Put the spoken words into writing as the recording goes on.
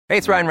Hey,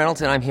 it's Ryan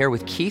Reynolds, and I'm here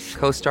with Keith,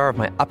 co-star of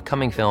my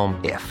upcoming film,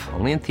 If,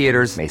 only in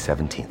theaters May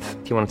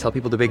 17th. Do you want to tell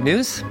people the big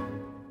news?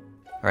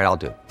 All right, I'll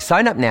do it.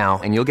 Sign up now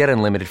and you'll get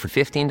unlimited for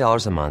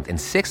 $15 a month and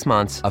 6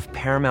 months of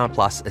Paramount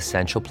Plus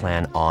Essential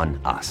Plan on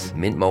us.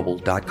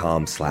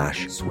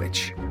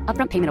 MintMobile.com/switch.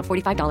 Upfront payment of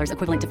 $45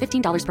 equivalent to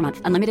 $15 per month.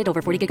 Unlimited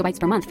over 40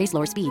 gigabytes per month. Face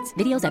lower speeds.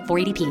 Videos at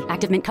 480p.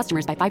 Active Mint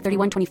customers by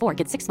 531.24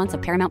 get 6 months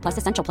of Paramount Plus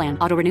Essential Plan.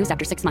 Auto renews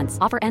after 6 months.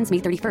 Offer ends May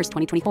 31st,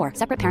 2024.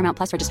 Separate Paramount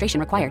Plus registration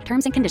required.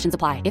 Terms and conditions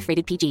apply if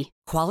rated PG.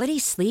 Quality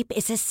sleep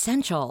is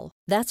essential.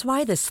 That's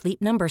why the Sleep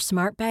Number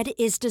Smart Bed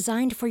is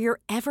designed for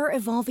your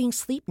ever-evolving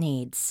sleep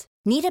needs.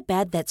 Need a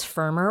bed that's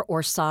firmer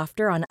or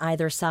softer on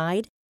either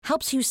side?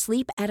 Helps you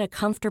sleep at a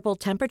comfortable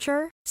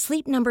temperature?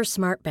 Sleep Number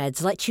Smart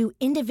Beds let you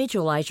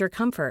individualize your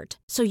comfort,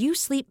 so you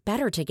sleep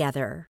better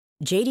together.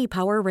 J.D.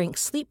 Power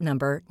ranks Sleep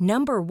Number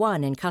number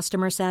 1 in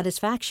customer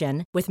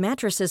satisfaction with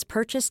mattresses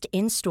purchased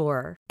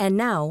in-store. And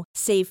now,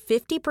 save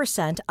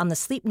 50% on the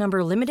Sleep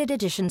Number Limited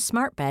Edition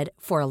Smart Bed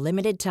for a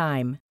limited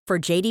time. For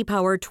J.D.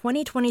 Power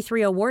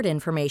 2023 award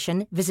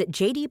information, visit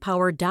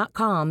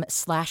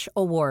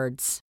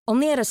jdpower.com/awards.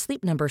 Only at a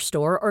Sleep Number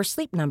store or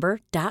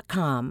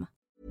sleepnumber.com.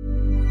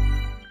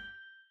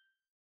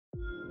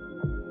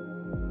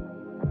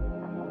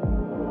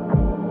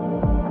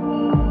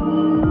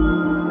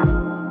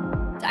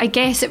 I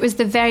guess it was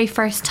the very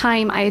first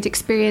time I had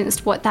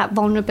experienced what that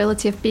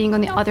vulnerability of being on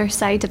the other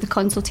side of the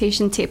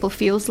consultation table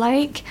feels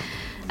like.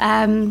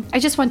 I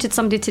just wanted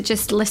somebody to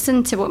just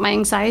listen to what my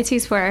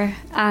anxieties were,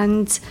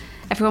 and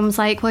everyone was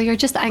like, well, you're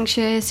just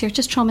anxious, you're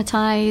just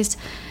traumatised,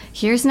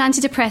 here's an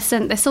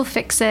antidepressant, this will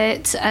fix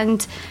it.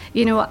 And,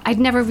 you know, I'd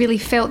never really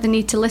felt the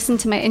need to listen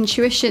to my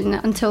intuition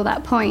until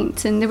that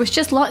point. And there was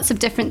just lots of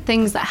different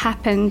things that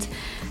happened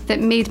that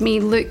made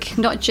me look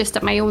not just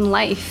at my own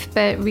life,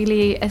 but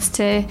really it's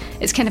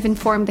kind of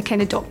informed the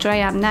kind of doctor I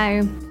am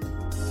now.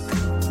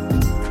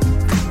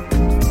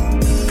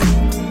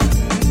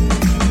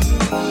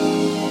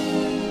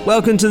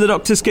 Welcome to the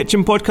Doctor's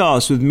Kitchen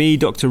podcast with me,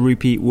 Dr.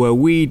 Rupy, where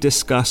we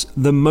discuss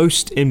the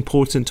most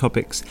important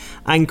topics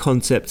and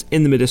concepts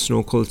in the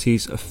medicinal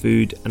qualities of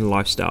food and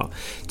lifestyle.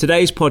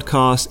 Today's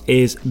podcast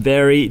is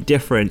very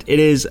different. It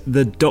is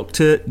the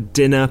Doctor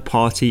Dinner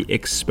Party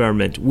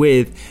Experiment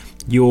with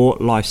your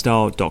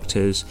lifestyle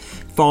doctors.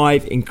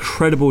 5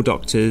 incredible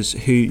doctors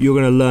who you're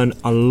going to learn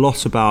a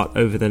lot about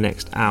over the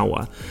next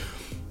hour.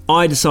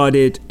 I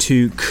decided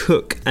to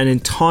cook an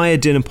entire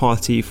dinner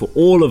party for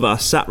all of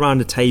us, sat around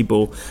a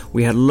table.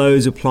 We had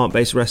loads of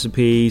plant-based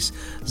recipes,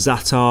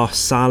 za'atar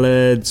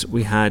salads,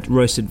 we had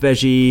roasted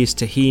veggies,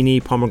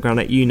 tahini,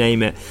 pomegranate, you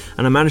name it.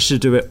 And I managed to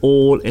do it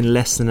all in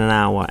less than an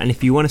hour. And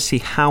if you want to see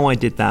how I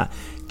did that,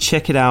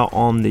 check it out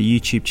on the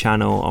YouTube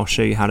channel. I'll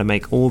show you how to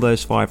make all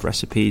those 5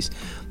 recipes.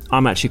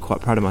 I'm actually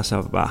quite proud of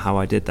myself about how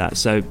I did that,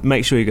 so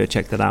make sure you go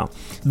check that out.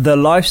 The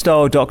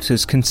lifestyle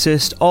doctors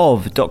consist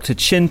of Dr.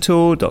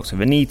 Chintul, Dr.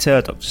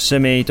 Vanita, Dr.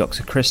 Sumi,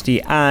 Dr.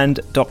 Christie, and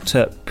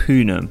Dr.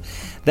 Poonam.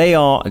 They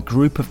are a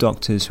group of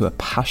doctors who are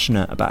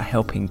passionate about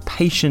helping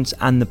patients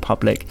and the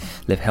public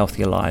live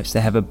healthier lives.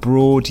 They have a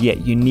broad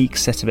yet unique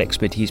set of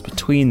expertise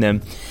between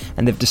them,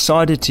 and they've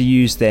decided to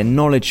use their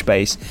knowledge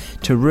base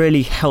to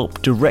really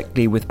help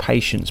directly with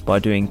patients by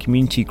doing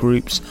community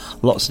groups,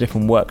 lots of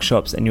different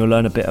workshops, and you'll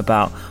learn a bit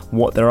about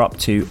what they're up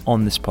to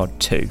on this pod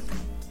too.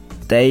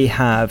 They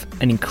have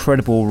an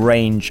incredible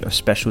range of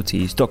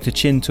specialties. Dr.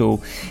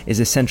 Chintul is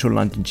a Central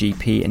London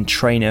GP and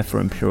trainer for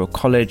Imperial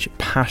College,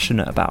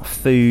 passionate about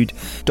food.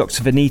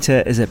 Dr.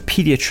 Vanita is a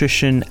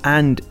paediatrician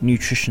and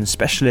nutrition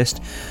specialist,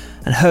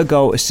 and her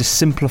goal is to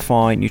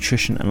simplify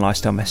nutrition and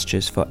lifestyle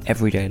messages for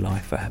everyday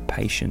life for her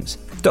patients.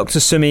 Dr.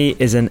 Sumi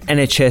is an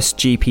NHS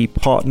GP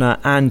partner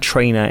and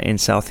trainer in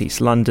South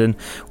East London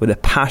with a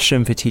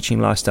passion for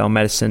teaching lifestyle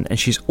medicine, and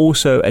she's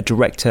also a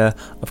director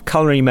of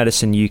Culinary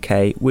Medicine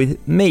UK with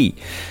me.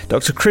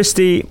 Dr.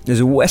 Christie is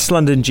a West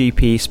London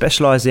GP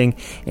specialising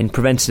in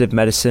preventative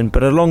medicine,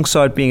 but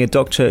alongside being a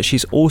doctor,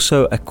 she's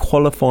also a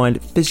qualified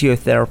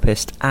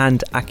physiotherapist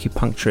and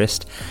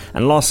acupuncturist.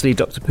 And lastly,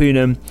 Dr.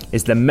 Poonam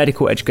is the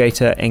medical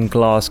educator in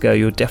Glasgow.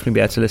 You'll definitely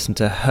be able to listen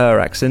to her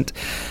accent.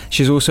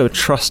 She's also a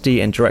trustee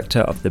and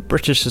director of the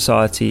British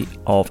Society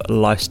of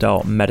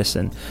Lifestyle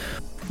Medicine.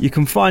 You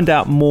can find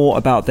out more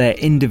about their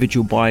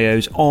individual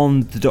bios on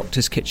the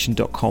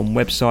doctorskitchen.com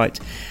website.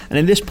 And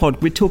in this pod,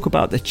 we talk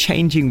about the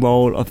changing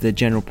role of the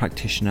general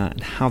practitioner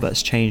and how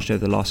that's changed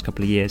over the last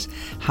couple of years,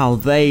 how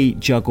they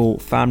juggle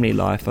family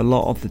life. A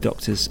lot of the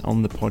doctors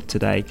on the pod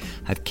today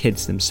have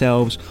kids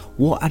themselves,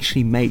 what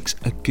actually makes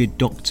a good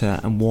doctor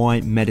and why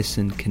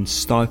medicine can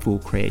stifle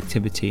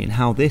creativity and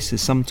how this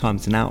is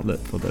sometimes an outlet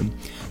for them.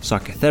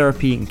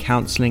 Psychotherapy and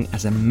counselling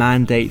as a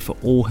mandate for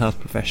all health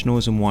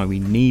professionals and why we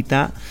need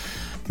that.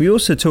 We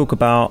also talk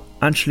about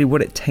actually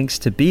what it takes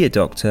to be a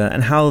doctor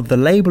and how the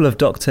label of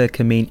doctor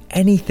can mean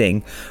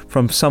anything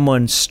from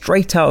someone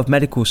straight out of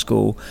medical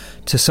school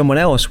to someone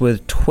else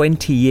with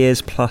 20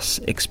 years plus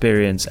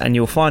experience. And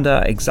you'll find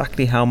out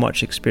exactly how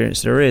much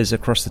experience there is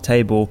across the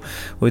table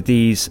with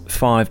these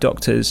 5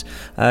 doctors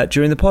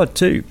during the pod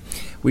too.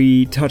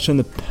 We touch on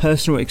the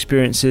personal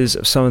experiences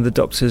of some of the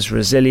doctors'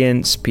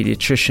 resilience,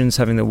 paediatricians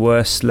having the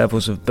worst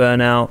levels of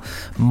burnout,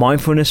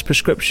 mindfulness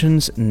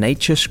prescriptions,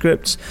 nature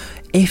scripts,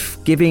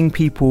 if giving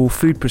people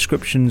food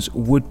prescriptions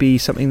would be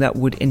something that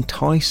would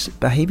entice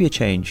behaviour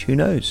change. Who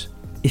knows?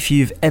 If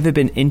you've ever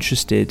been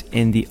interested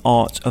in the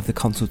art of the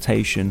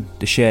consultation,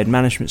 the shared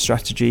management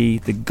strategy,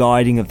 the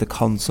guiding of the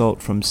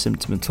consult from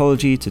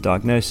symptomatology to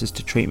diagnosis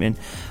to treatment,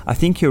 I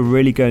think you're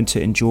really going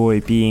to enjoy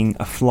being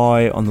a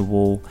fly on the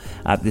wall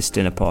at this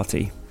dinner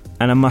party.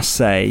 And I must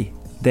say,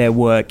 their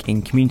work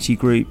in community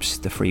groups,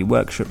 the free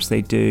workshops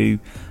they do,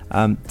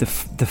 the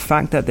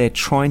fact that they're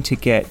trying to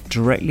get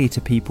directly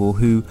to people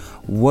who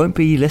won't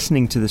be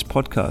listening to this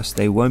podcast,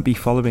 they won't be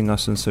following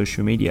us on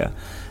social media.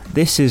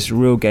 This is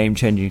real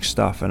game-changing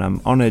stuff, and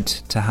I'm honoured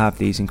to have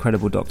these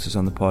incredible doctors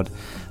on the pod,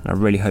 and I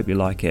really hope you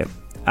like it.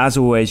 As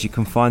always, you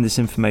can find this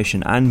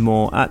information and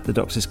more at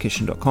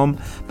thedoctorskitchen.com,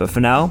 but for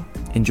now,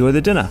 enjoy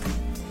the dinner.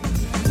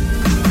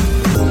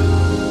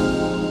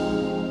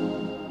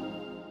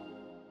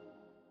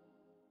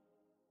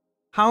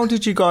 How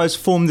did you guys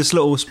form this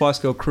little Spice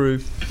Girl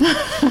crew?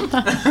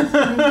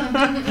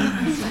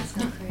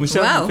 We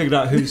still haven't figured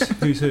out who's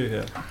who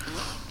here.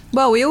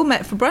 Well, we all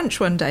met for brunch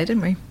one day,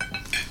 didn't we?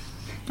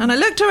 And I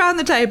looked around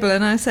the table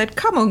and I said,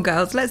 come on,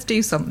 girls, let's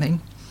do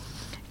something.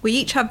 We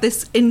each have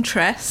this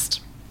interest,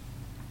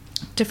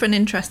 different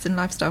interest in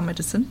lifestyle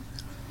medicine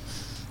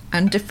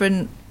and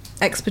different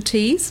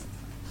expertise.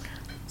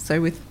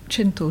 So with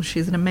Chintal,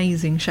 she's an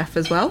amazing chef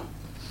as well,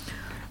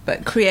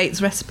 but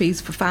creates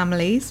recipes for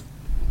families.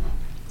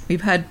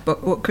 We've heard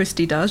what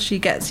Christy does. She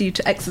gets you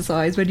to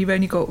exercise when you've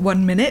only got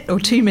 1 minute or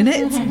 2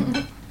 minutes.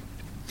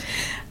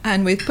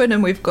 And with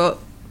Poonam, we've got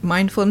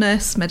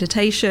mindfulness,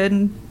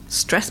 meditation,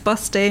 stress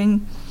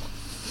busting.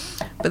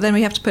 But then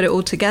we have to put it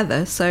all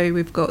together. So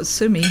we've got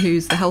Sumi,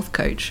 who's the health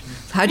coach.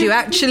 So how do you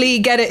actually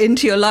get it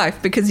into your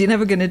life? Because you're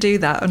never going to do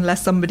that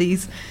unless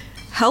somebody's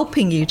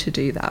helping you to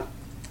do that.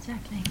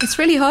 Exactly. It's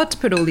really hard to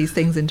put all these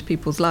things into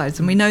people's lives.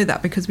 And we know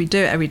that because we do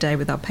it every day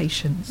with our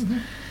patients. Mm-hmm.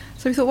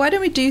 So we thought, why don't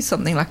we do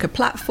something like a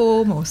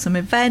platform or some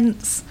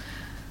events?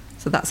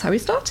 So that's how we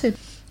started.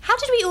 How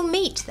did we all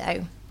meet,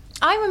 though?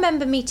 I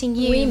remember meeting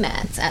you. We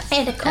met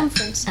at a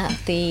conference. At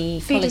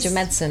the College of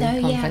Medicine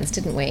conference,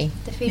 didn't we?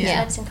 The Food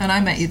Medicine conference. And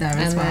I met you there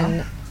as well. And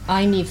then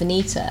I knew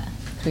Vanita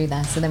through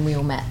there, so then we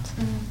all met.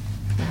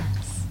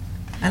 Yes.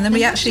 And then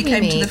we actually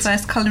came to the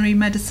first culinary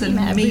medicine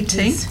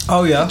meeting.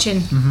 Oh, yeah.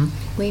 Mm-hmm.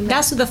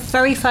 That's the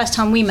very first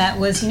time we met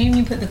was, when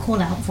you put the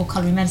call out for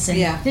culinary medicine.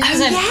 Yeah. This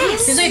was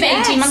over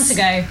 18 months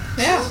ago.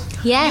 Yeah.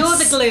 Yes. You're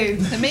the glue.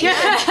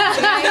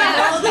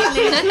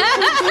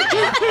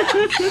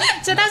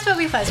 So that's where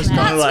we first met.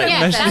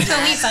 That's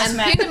where we first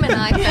met. Poonam and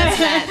I first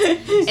met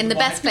in the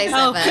best place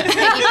ever,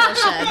 Peggy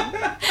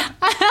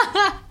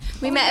Portia.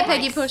 We met at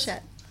Peggy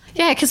Portia.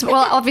 Yeah, because,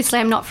 well, obviously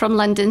I'm not from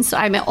London, so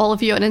I met all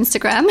of you on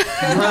Instagram.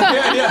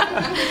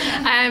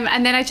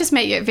 And then I just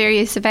met you at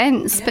various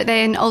events. Yeah. But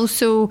then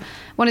also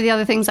one of the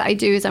other things that I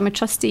do is I'm a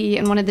trustee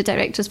and one of the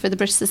directors for the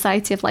British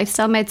Society of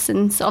Lifestyle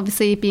Medicine. So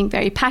obviously being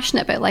very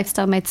passionate about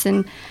lifestyle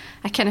medicine,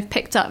 I kind of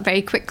picked up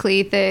very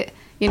quickly that,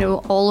 you know,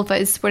 all of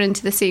us were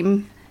into the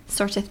same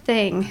sort of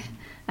thing.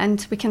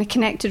 And we kind of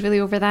connected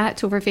really over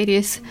that, over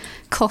various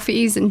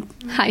coffees and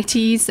high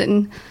teas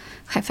and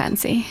how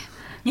fancy.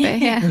 But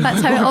yeah,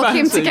 that's how it all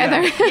came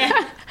together.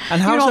 Yeah.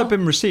 And how's that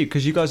been received?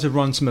 Because you guys have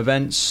run some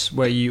events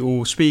where you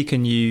all speak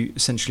and you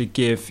essentially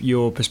give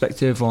your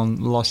perspective on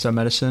lifestyle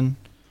medicine.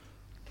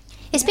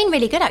 It's been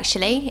really good,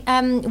 actually.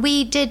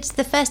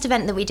 The first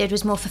event that we did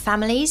was more for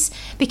families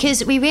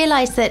because we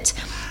realised that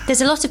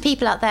there's a lot of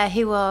people out there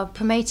who are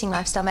promoting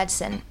lifestyle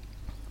medicine,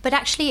 but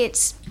actually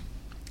it's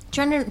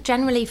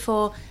generally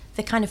for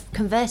the kind of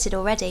converted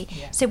already.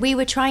 Yeah. So we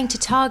were trying to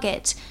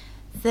target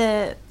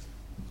the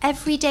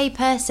everyday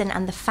person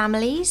and the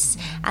families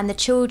and the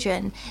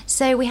children.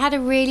 So we had a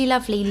really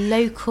lovely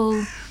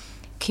local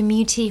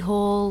community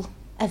hall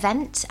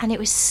event and it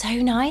was so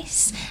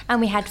nice, and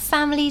we had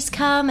families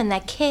come and their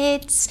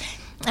kids,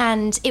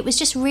 and it was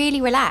just really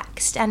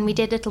relaxed. And we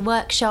did little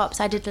workshops.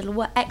 I did a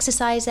little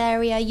exercise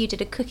area, you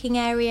did a cooking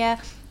area,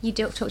 you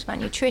talked about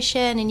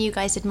nutrition, and you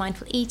guys did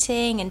mindful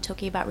eating and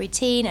talking about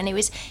routine, and it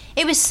was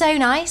so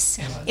nice.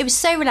 It was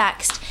so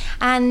relaxed,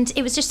 and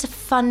it was just a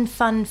fun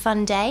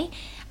day.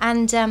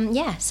 And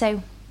so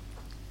it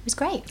was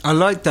great. I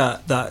like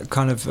that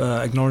kind of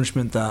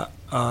acknowledgement that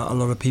a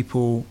lot of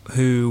people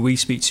who we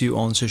speak to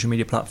on social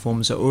media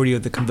platforms are already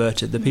the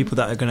converted. The people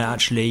that are going to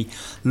actually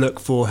look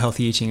for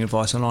healthy eating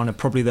advice online are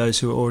probably those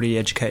who are already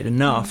educated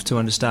enough to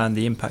understand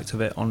the impact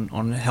of it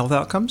on health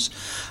outcomes.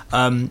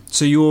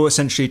 So you're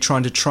essentially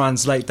trying to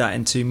translate that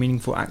into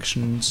meaningful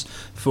actions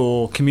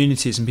for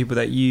communities and people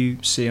that you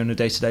see on a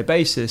day-to-day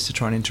basis to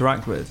try and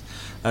interact with.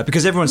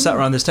 Because everyone sat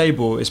around this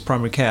table is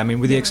primary care. I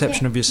mean, with the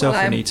exception of yourself,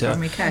 Anita,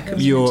 primary care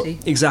community. You're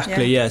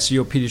exactly so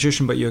you're a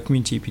paediatrician, but you're a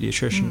community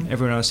paediatrician.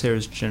 Everyone else here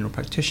is general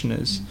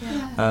practitioners,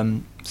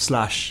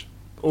 slash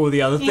all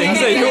the other things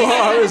that you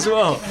are as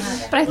well.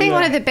 But I think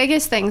one of the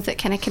biggest things that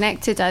kind of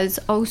connected us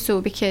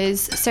also, because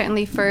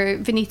certainly for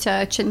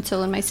Vinita,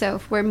 Chintal and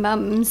myself, we're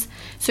mums,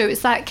 so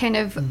it's that kind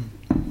of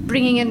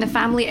bringing in the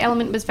family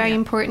element was very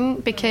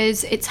important,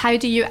 because it's how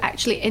do you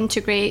actually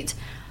integrate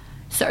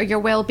sort of your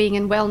well-being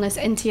and wellness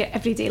into your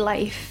everyday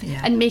life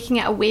and making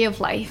it a way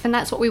of life. And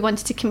that's what we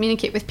wanted to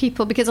communicate with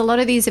people, because a lot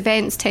of these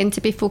events tend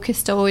to be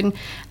focused on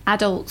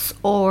adults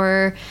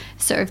or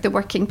sort of the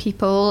working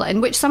people,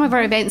 and which some of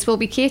our events will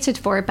be catered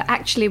for, but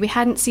actually we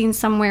hadn't seen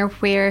somewhere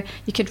where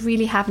you could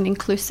really have an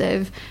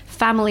inclusive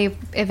family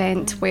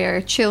event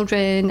where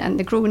children and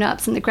the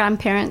grown-ups and the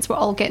grandparents were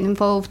all getting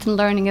involved and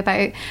learning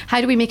about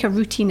how do we make a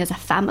routine as a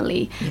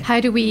family,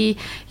 how do we,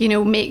 you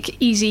know, make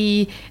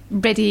easy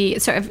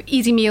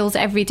meals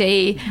every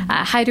day,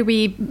 how do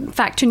we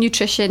factor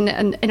nutrition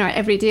in our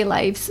everyday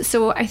lives.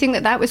 So I think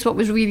that was what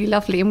was really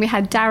lovely, and we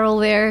had Daryl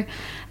there,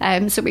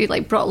 so we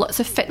like brought lots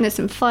of fitness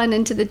and fun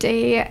into the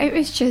day. It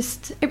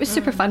was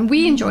super fun.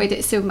 We enjoyed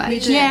it so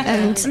much.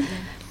 It's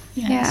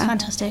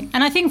fantastic.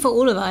 And I think for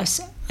all of us,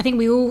 I think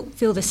we all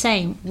feel the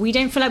same. We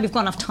don't feel like we've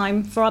got enough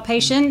time for our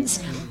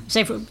patients.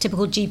 So for a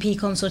typical GP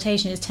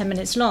consultation is 10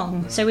 minutes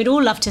long. So we'd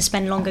all love to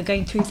spend longer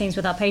going through things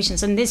with our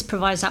patients. And this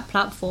provides that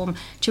platform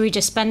to really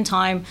just spend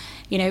time.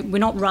 You know, we're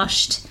not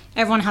rushed.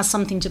 Everyone has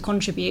something to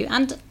contribute.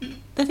 And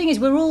the thing is,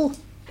 we're all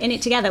in it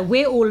together.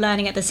 We're all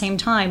learning at the same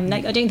time.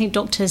 Like, I don't think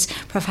doctors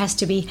profess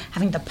to be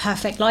having the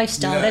perfect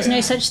lifestyle. There's no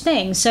such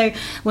thing. So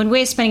when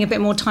we're spending a bit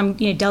more time,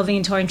 you know, delving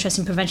into our interest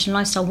in prevention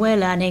lifestyle, we're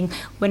learning.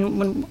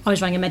 When I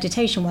was running a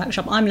meditation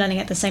workshop, I'm learning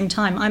at the same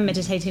time. I'm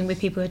meditating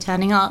with people who are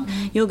turning up.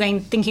 You're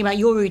thinking about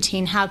your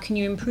routine. How can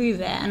you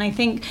improve it? And I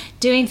think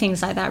doing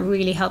things like that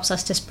really helps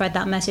us to spread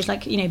that message,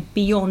 like, you know,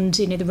 beyond,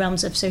 you know, the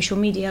realms of social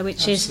media,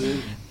 which is,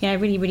 you know,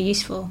 really, really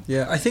useful.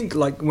 Yeah, I think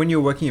like when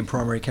you're working in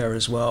primary care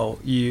as well,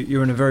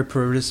 you're in a very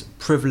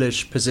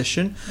privileged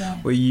position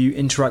where you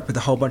interact with a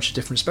whole bunch of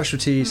different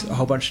specialties, a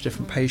whole bunch of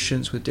different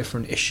patients with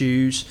different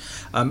issues,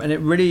 and it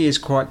really is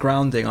quite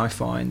grounding, I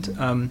find.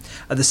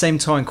 At the same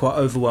time, quite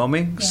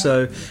overwhelming.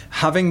 So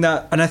having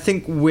that, and I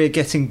think we're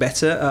getting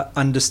better at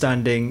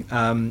understanding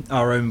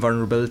our own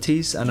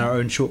vulnerabilities and our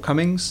own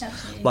shortcomings.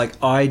 Absolutely.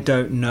 Like, I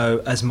don't know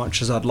as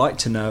much as I'd like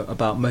to know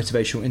about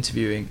motivational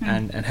interviewing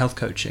and health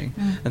coaching,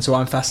 and so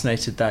I'm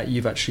fascinated that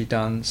you've actually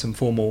done some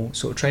formal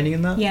sort of training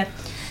in that. Yeah.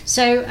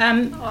 So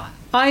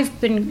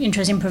I've been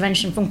interested in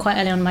prevention from quite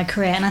early on in my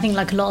career, and I think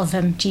like a lot of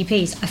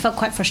GPs, I felt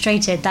quite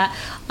frustrated that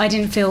I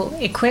didn't feel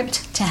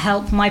equipped to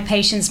help my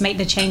patients make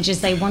the changes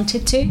they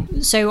wanted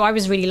to. So I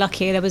was really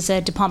lucky. There was a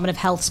Department of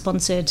Health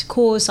sponsored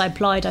course. I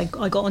applied, I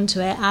got onto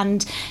it,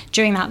 and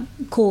during that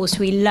course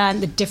we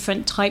learned the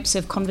different types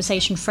of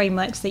conversation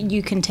frameworks that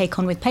you can take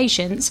on with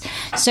patients.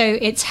 So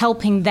it's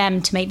helping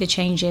them to make the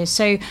changes.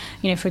 So,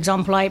 you know, for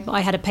example, I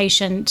had a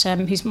patient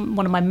who's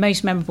one of my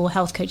most memorable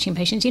health coaching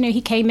patients. You know,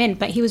 he came in,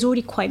 but he was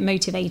already quite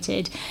motivated.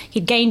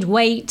 He'd gained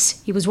weight.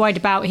 He was worried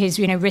about his,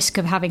 you know, risk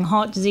of having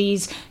heart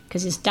disease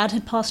because his dad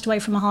had passed away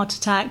from a heart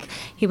attack.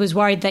 He was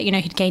worried that, you know,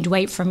 he'd gained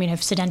weight from, you know,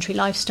 sedentary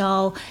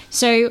lifestyle.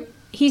 So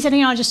he said,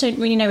 you know, I just don't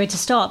really know where to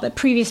start. But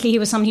previously he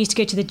was someone who used to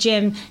go to the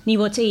gym, knew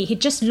what to eat.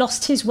 He'd just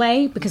lost his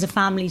way because of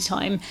family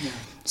time. Yeah.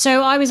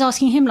 So I was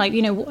asking him, like,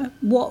 you know,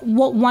 what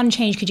one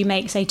change could you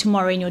make, say,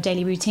 tomorrow in your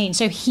daily routine?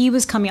 So he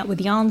was coming up with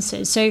the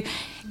answers. So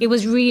it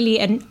was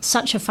really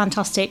such a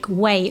fantastic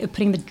way of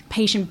putting the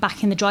patient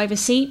back in the driver's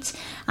seat.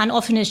 And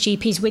often as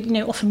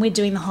GPs, often we're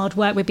doing the hard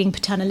work. We're being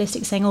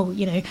paternalistic, saying,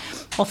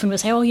 often we'll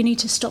say, you need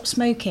to stop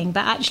smoking.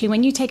 But actually,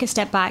 when you take a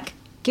step back,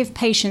 give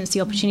patients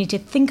the opportunity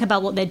to think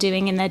about what they're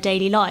doing in their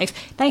daily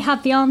life, they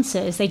have the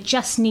answers. They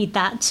just need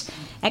that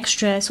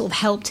extra sort of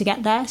help to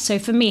get there. So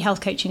for me,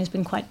 health coaching has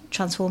been quite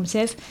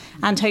transformative,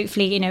 and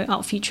hopefully,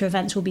 at future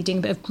events we'll be doing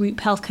a bit of group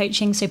health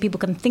coaching so people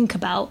can think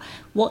about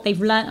what they've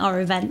learnt at our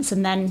events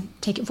and then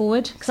take it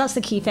forward, because that's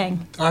the key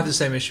thing. I have the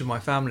same issue with my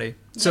family,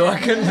 so I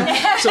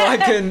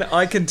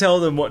can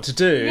tell them what to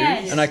do,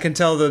 and I can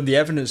tell them the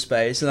evidence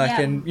base, and I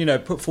can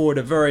put forward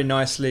a very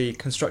nicely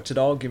constructed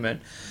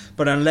argument.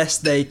 But unless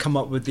they come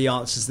up with the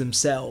answers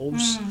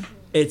themselves,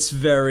 it's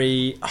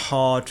very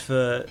hard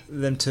for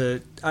them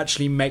to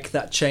actually make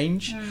that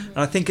change. And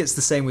I think it's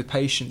the same with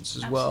patients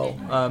as well.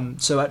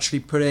 So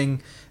actually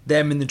putting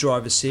them in the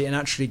driver's seat and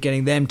actually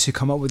getting them to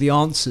come up with the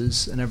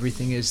answers and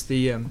everything is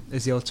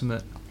the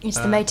ultimate It's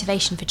the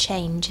motivation for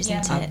change, isn't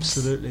it?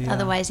 Absolutely. Yeah.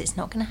 Otherwise, it's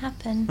not going to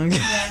happen.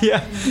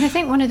 Yeah. And I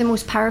think one of the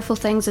most powerful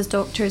things as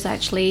doctors,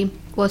 actually,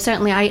 well,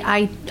 certainly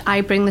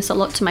I bring this a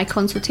lot to my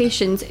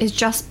consultations, is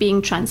just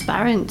being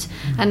transparent.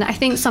 And I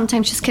think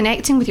sometimes just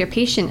connecting with your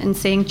patient and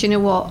saying, do you know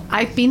what,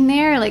 I've been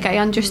there, like I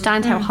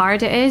understand how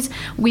hard it is.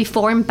 We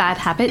form bad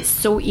habits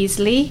so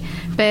easily,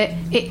 but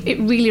it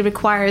really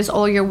requires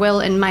all your will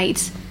and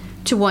might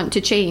to want to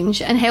change,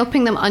 and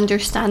helping them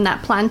understand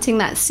that, planting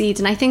that seed.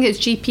 And I think as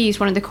GPs,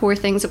 one of the core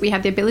things that we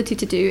have the ability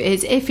to do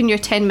is, if in your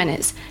 10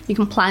 minutes you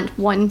can plant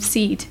one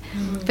seed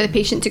for the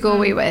patient to go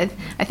away with,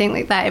 I think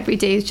like that every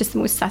day is just the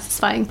most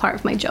satisfying part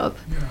of my job.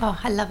 Oh,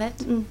 I love it.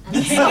 You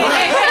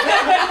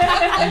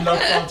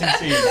love planting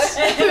seeds.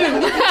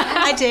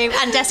 I do,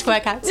 and desk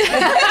workouts.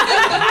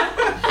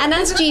 And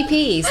as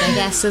GPs, I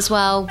guess, as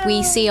well,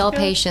 we see our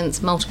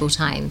patients multiple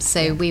times.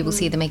 So we will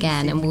see them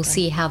again and we'll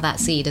see how that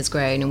seed has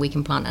grown, and we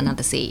can plant another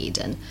seed,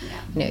 and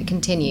it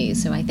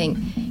continues. So I think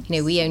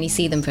we only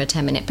see them for a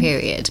 10-minute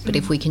period, but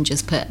if we can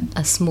just put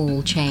a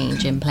small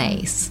change in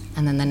place,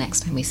 and then the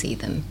next time we see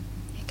them,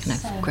 it kind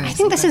of grows. I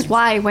think this is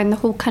why when the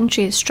whole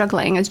country is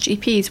struggling as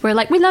GPs, we're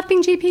like, we love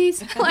being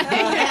GPs.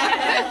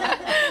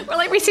 We're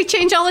like, we see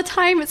change all the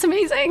time. It's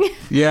amazing.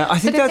 Yeah, I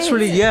think that's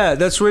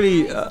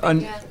really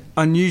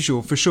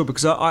unusual for sure,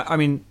 because I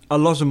mean, a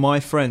lot of my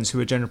friends who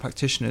are general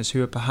practitioners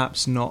who are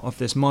perhaps not of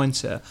this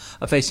mindset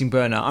are facing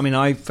burnout. I mean,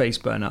 I face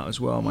burnout as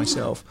well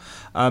myself.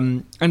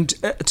 And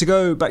to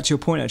go back to your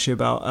point actually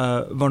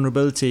about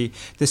vulnerability,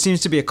 there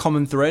seems to be a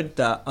common thread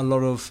that a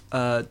lot of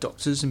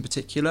doctors in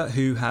particular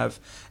who have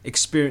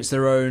experienced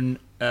their own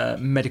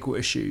medical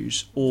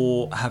issues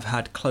or have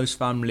had close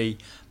family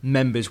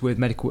members with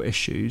medical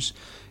issues,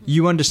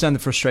 you understand the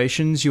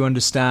frustrations, you can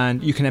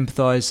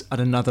empathise at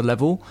another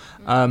level.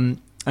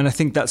 And I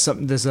think that's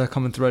something, there's a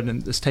common thread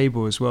in this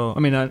table as well. I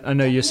mean, I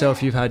know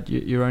yourself, you've had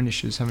your own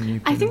issues, haven't you?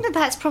 I think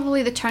that's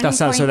probably the turning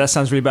point. So that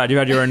sounds really bad. You've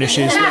had your own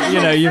issues.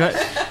 You've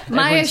had...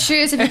 My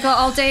issues have you got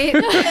all day.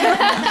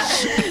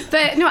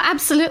 But no,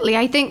 absolutely.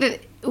 I think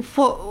that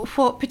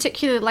what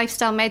particular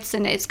lifestyle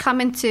medicine, it's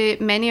come into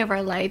many of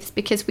our lives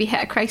because we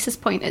hit a crisis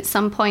point at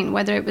some point,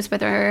 whether it was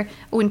with our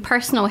own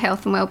personal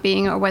health and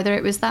well-being or whether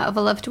it was that of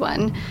a loved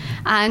one.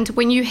 And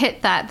when you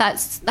hit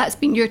that's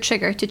been your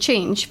trigger to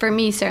change. For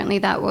me, certainly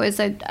that was.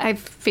 I've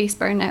faced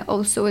burnout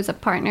also as a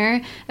partner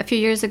a few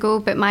years ago,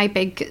 but my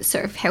big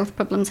sort of health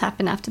problems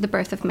happened after the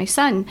birth of my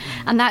son.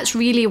 And that's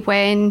really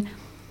when,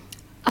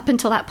 up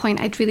until that point,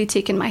 I'd really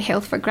taken my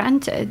health for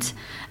granted,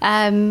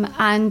 and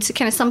kind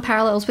of some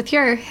parallels with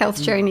your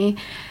health journey.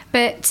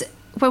 But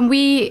when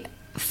we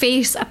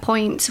face a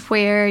point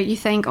where you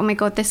think, oh my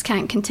God, this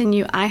can't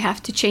continue, I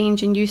have to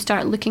change, and you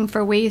start looking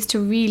for ways to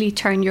really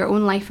turn your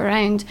own life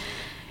around,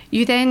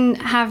 you then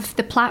have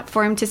the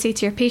platform to say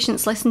to your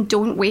patients, listen,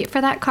 don't wait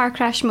for that car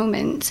crash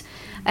moment.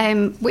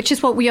 Which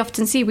is what we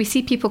often see. We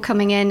see people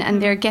coming in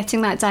and they're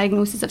getting that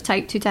diagnosis of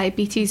type 2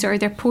 diabetes or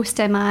they're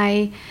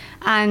post-MI,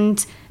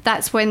 and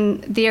that's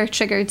when they're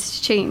triggered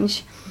to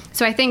change.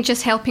 So I think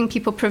just helping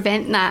people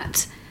prevent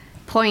that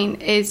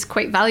point is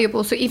quite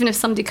valuable. So even if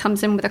somebody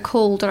comes in with a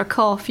cold or a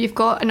cough, you've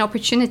got an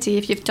opportunity,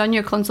 if you've done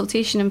your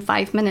consultation in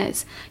 5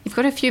 minutes, you've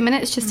got a few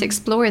minutes just to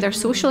explore their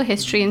social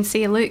history and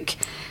say, look,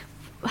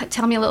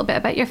 tell me a little bit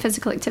about your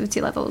physical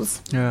activity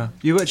levels. Yeah,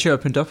 you actually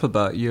opened up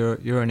about your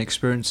own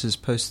experiences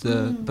post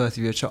the birth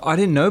of your child. I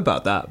didn't know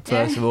about that.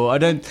 First of all, I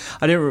don't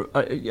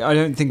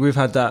think we've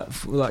had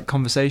that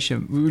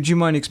conversation. Would you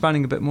mind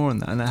expanding a bit more on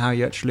that and how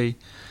you actually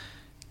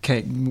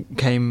came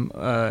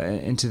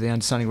into the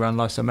understanding around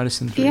lifestyle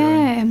medicine?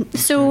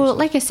 So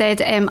like I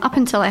said, up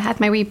until I had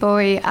my wee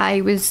boy,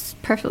 I was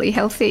perfectly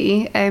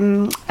healthy.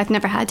 I'd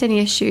never had any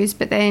issues,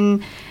 but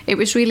then it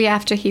was really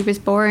after he was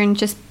born,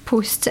 just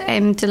post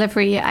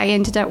delivery, I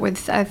ended up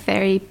with a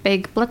very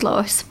big blood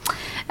loss.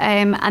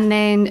 And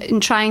then in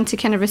trying to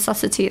kind of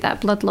resuscitate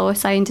that blood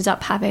loss, I ended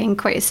up having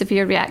quite a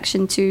severe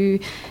reaction to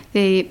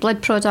the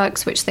blood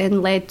products, which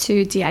then led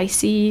to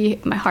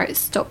DIC. My heart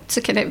stopped.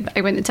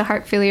 I went into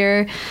heart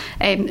failure,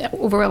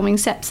 overwhelming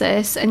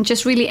sepsis, and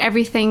just really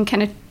everything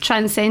kind of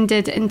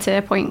transcended into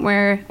a point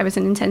where I was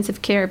in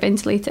intensive care,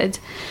 ventilated.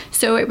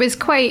 So it was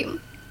quite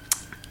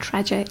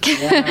tragic.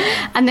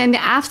 And then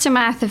the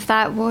aftermath of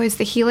that was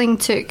the healing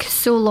took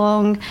so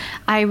long.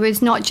 I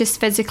was not just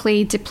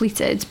physically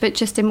depleted, but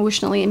just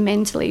emotionally and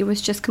mentally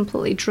was just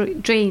completely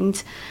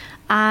drained.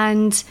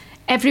 And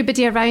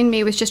everybody around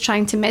me was just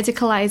trying to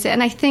medicalize it.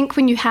 And I think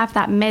when you have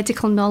that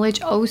medical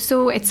knowledge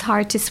also, it's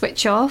hard to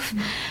switch off.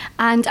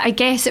 And I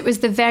guess it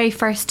was the very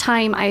first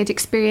time I had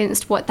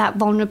experienced what that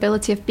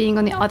vulnerability of being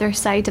on the other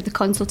side of the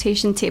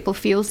consultation table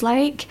feels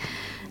like.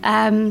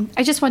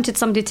 I just wanted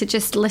somebody to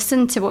just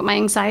listen to what my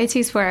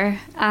anxieties were,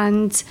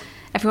 and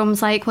everyone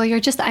was like, well, you're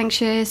just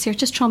anxious, you're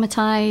just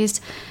traumatized,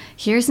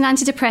 here's an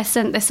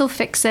antidepressant, this will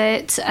fix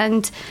it.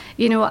 And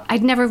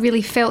I'd never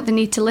really felt the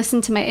need to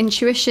listen to my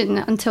intuition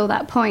until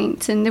that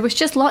point. And there was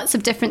just lots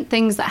of different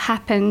things that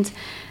happened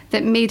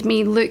that made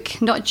me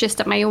look not just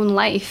at my own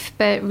life,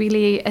 but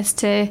really it's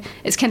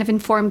kind of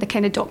informed the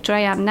kind of doctor I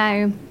am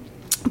now.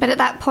 But at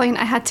that point,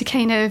 I had to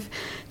kind of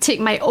take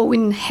my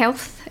own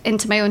health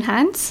into my own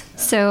hands.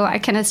 So I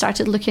kind of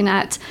started looking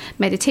at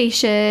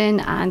meditation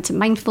and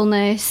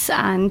mindfulness,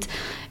 and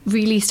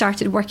really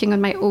started working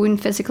on my own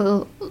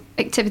physical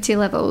activity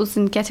levels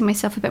and getting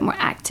myself a bit more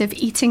active,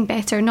 eating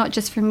better, not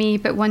just for me,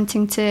 but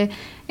wanting to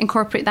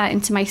incorporate that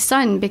into my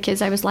son,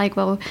 because I was like,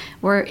 well,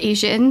 we're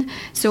Asian,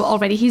 so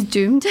already he's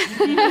doomed.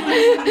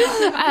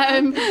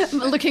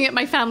 Looking at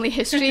my family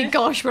history,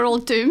 gosh, we're all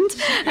doomed.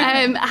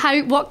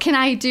 What can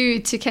I do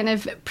to kind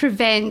of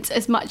prevent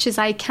as much as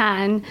I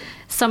can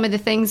some of the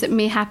things that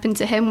may happen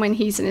to him when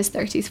he's in his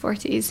 30s,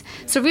 40s?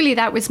 So really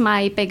that was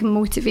my big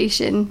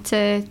motivation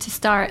to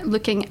start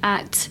looking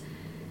at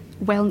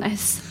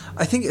wellness.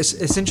 I think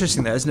it's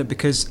interesting there, isn't it?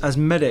 Because as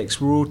medics,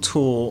 we're all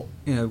taught,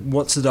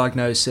 what's the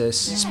diagnosis,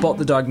 spot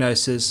the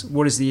diagnosis,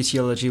 what is the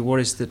etiology, what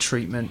is the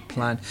treatment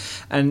plan.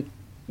 And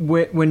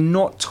we're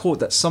not taught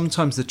that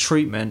sometimes the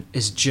treatment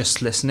is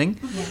just listening.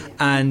 Yeah.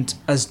 And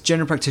as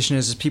general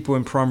practitioners, as people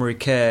in primary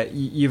care,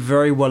 you're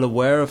very well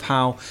aware of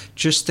how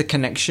just the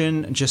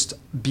connection, just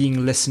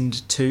being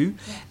listened to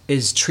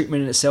is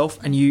treatment in itself.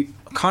 And you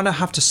kind of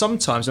have to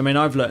sometimes,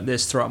 I've learned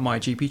this throughout my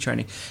GP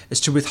training, is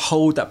to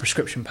withhold that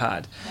prescription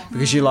pad,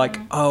 because you're like,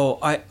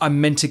 I'm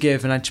meant to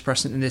give an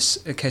antidepressant in this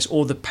case,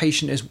 or the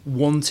patient is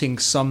wanting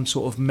some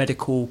sort of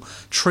medical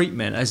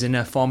treatment, as in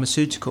a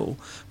pharmaceutical,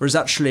 whereas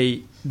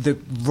actually the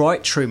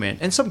right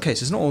treatment, in some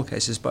cases, not all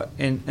cases, but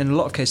in a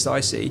lot of cases that I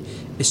see,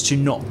 is to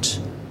not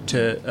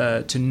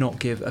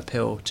give a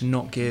pill, to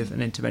not give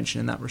an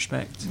intervention in that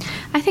respect.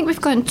 I think we've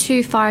gone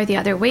too far the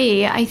other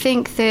way. I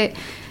think that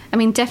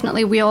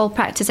definitely we all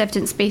practice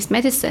evidence-based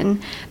medicine,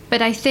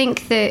 but I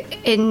think that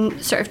in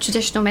sort of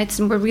traditional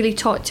medicine, we're really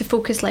taught to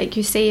focus, like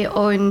you say,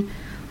 on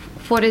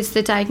what is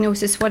the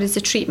diagnosis, what is the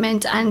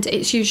treatment, and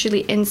it's usually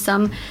in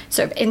some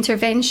sort of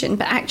intervention.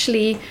 But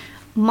actually,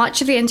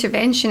 much of the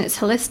intervention is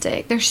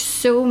holistic. There's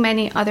so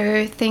many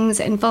other things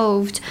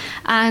involved,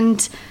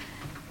 and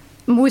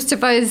most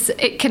of us,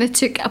 it kind of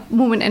took a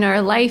moment in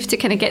our life to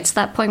kind of get to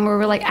that point where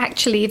we're like,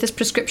 actually, this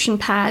prescription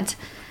pad,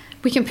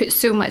 we can put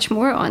so much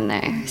more on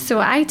there. So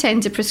I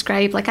tend to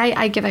prescribe,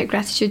 I give out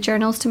gratitude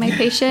journals to my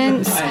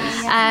patients.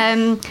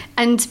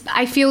 And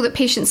I feel that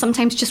patients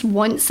sometimes just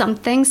want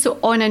something. So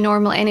on a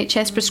normal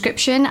NHS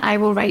prescription, I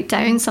will write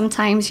down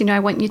sometimes, I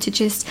want you to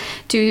just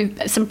do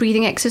some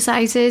breathing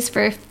exercises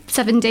for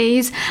 7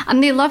 days.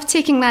 And they love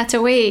taking that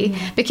away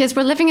because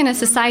we're living in a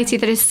society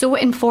that is so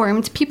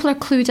informed. People are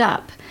clued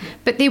up,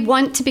 but they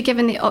want to be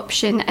given the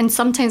option. And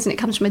sometimes when it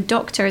comes from a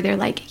doctor, they're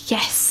like,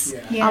 yes,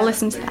 I'll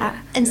listen to that.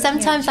 And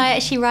sometimes I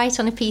actually write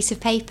on a piece of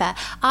paper,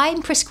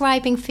 I'm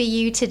prescribing for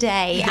you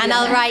today. And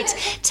I'll write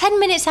 10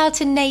 minutes out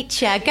in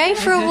nature, go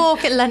for a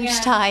walk at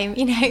lunchtime,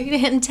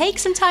 and take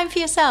some time for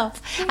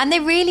yourself. And they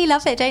really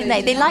love it, don't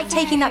they? They like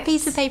taking that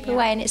piece of paper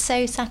away, and it's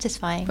so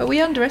satisfying. But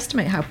we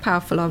underestimate how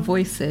powerful our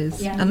voice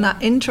is. And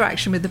that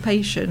interaction with the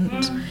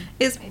patient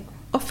is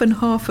often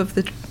half of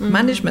the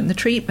management, the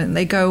treatment.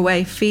 They go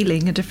away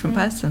feeling a different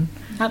person.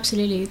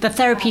 Absolutely. The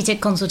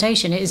therapeutic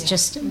consultation is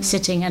just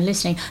sitting and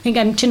listening. I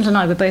think Chintal and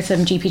I were both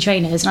GP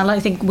trainers, and I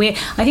think the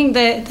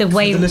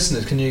way... For the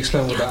listeners, can you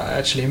explain what that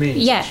actually means?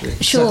 Yeah, actually?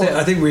 Sure.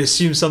 I think we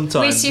assume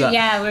sometimes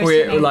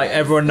we're like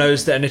everyone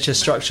knows the NHS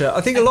structure. I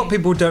think a lot of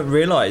people don't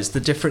realise the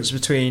difference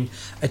between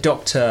a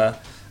doctor,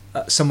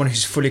 someone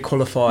who's fully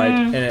qualified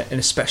in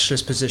a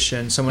specialist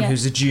position, someone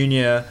who's a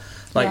junior.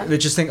 They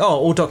just think,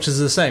 all doctors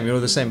are the same, you're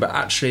all the same. But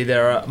actually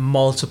there are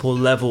multiple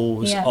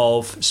levels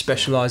of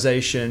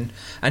specialisation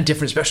and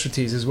different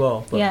specialties as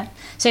well.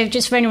 So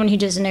just for anyone who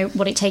doesn't know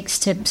what it takes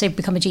to, say,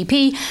 become a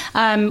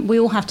GP, we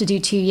all have to do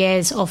 2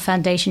 years of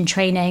foundation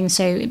training.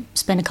 So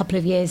spend a couple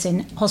of years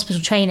in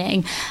hospital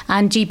training.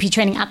 And GP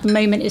training at the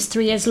moment is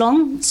 3 years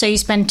long. So you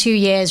spend 2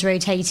 years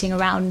rotating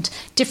around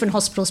different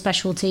hospital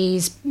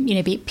specialties, be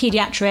it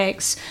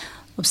paediatrics,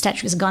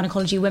 obstetrics and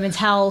gynecology, women's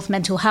health,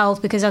 mental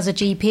health, because as a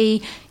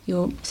GP,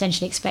 you're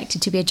essentially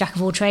expected to be a jack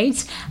of all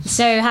trades.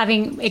 So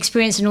having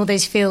experience in all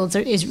those fields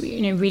is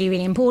really,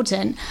 really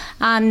important.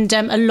 And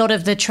a lot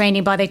of the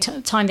training by the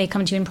time they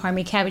come to you in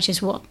primary care, which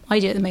is what I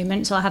do at the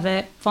moment, so I have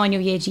a final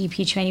year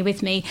GP trainee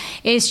with me,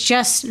 is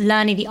just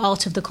learning the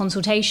art of the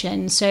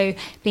consultation. So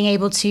being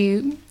able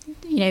to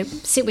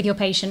sit with your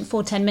patient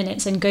for 10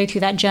 minutes and go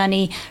through that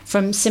journey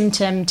from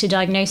symptom to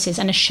diagnosis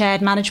and a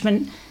shared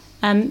management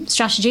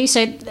strategy.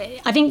 So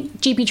I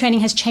think GP training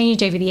has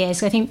changed over the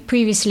years. I think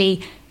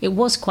previously it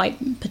was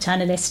quite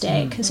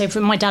paternalistic. So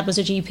my dad was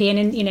a GP,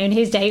 and in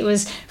his day it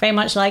was very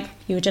much like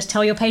you would just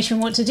tell your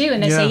patient what to do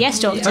and they say yes,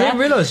 doctor. I didn't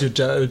realise your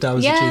dad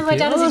was a GP. Yeah, my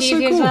dad was a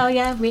GP as well.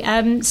 Yeah,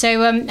 and it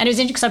was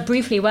interesting because I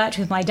briefly worked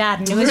with my dad,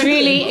 and it was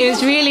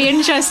really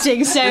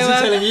interesting. So was he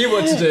telling you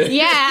what to do?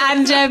 Yeah,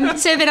 and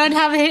so then I'd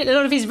have a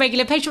lot of his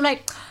regular patients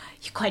like,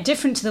 you're quite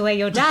different to the way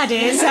your dad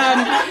is.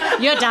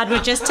 Your dad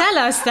would just tell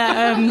us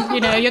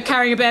that, you're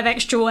carrying a bit of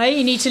extra weight,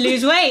 you need to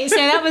lose weight. So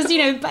that was,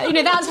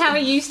 that's how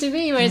it used to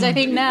be. Whereas I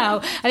think now,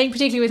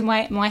 particularly with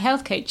my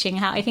health coaching,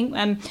 how I think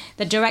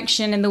the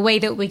direction and the way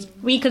that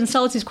we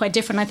consult is quite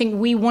different. I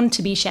think we want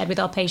to be shared with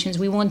our patients.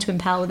 We want to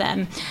empower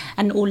them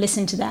or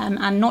listen to them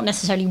and not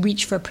necessarily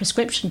reach for a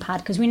prescription pad,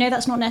 because we know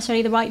that's not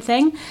necessarily the right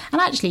thing.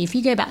 And actually, if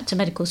you go back to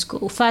medical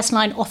school, first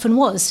line often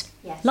was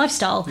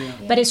lifestyle. Yeah.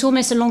 But it's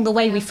almost along the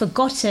way we've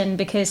forgotten,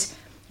 because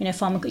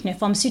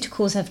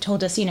pharmaceuticals have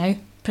told us,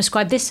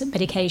 prescribe this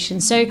medication.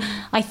 So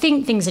I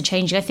think things are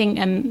changing. I think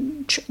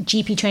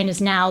GP trainers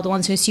now, the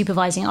ones who are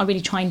supervising, are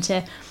really trying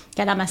to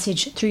get that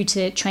message through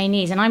to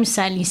trainees. And I'm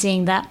certainly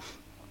seeing that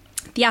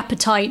the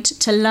appetite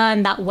to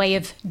learn that way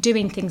of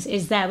doing things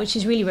is there, which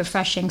is really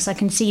refreshing. So I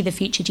can see the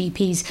future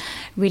GPs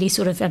really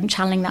sort of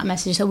channeling that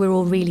message that we're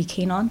all really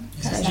keen on.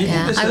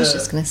 I was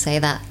just going to say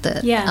that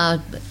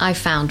I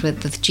found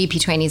with the GP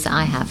trainees that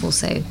I have,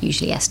 also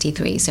usually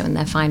ST3, so in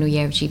their final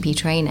year of GP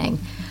training,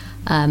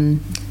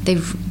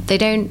 they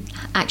don't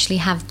actually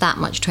have that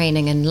much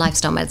training in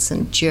lifestyle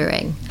medicine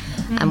during.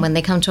 And when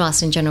they come to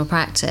us in general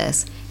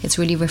practice, it's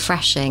really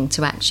refreshing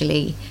to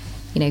actually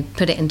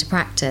put it into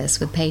practice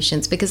with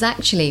patients, because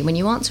actually when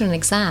you answer an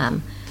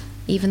exam,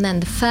 even then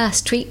the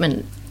first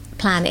treatment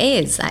plan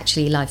is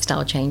actually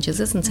lifestyle changes,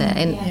 isn't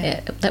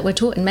it? That we're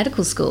taught in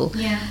medical school.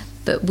 Yeah.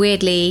 But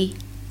weirdly,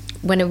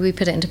 when we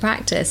put it into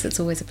practice, it's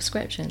always a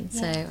prescription. Yeah.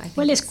 So I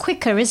think it's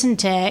quicker,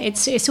 isn't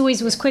it? It's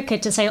always was quicker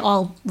to say,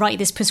 I'll write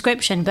this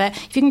prescription. But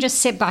if you can just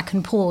sit back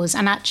and pause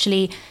and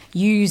actually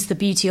use the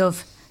beauty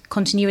of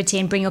continuity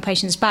and bring your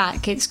patients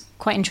back, it's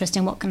quite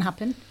interesting what can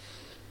happen.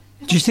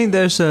 Do you think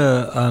there's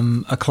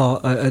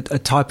a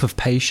type of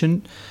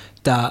patient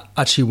that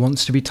actually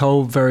wants to be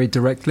told very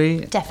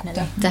directly?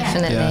 Definitely.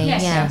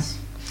 Yes.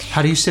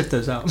 How do you sift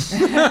those out?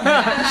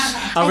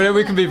 I mean,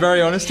 we can be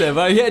very honest here,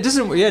 but it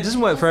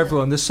doesn't work for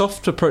everyone. The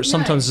soft approach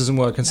sometimes doesn't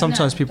work, and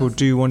sometimes people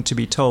do want to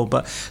be told,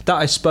 but that,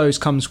 I suppose,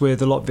 comes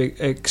with a lot of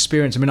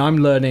experience. I mean, I'm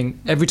learning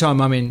every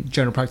time I'm in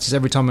general practice,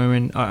 every time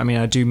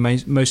I do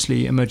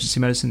mostly emergency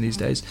medicine these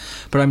days,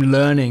 but I'm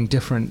learning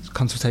different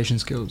consultation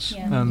skills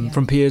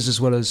from peers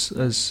as well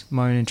as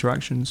my own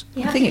interactions.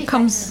 I think it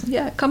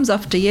comes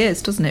after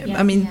years, doesn't it?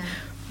 I mean,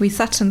 we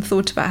sat and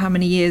thought about how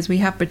many years we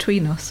have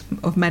between us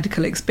of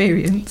medical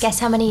experience. Guess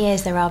how many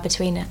years there are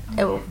between in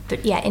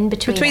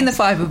between between us. The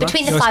five of us.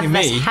 Between the five of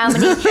us, how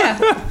many?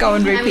 Go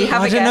on, Rupi,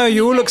 have a guess. I don't know,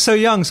 you all look so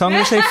young, so I'm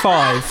going to say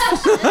 5.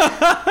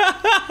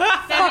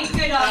 Very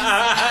good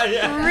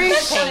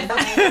answer.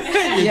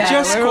 You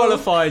just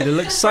qualified, it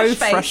looks so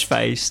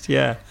fresh-faced,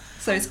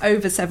 So it's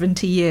over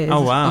 70 years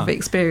of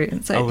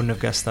experience. So I wouldn't have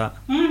guessed that.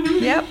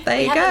 Mm-hmm. Yep, there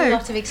you go. We have a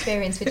lot of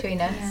experience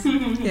between us.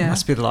 Yeah.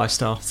 Must be the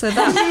lifestyle. So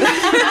that.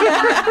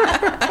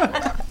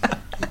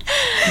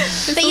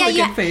 But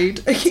good food.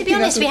 To be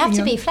honest, we have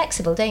to be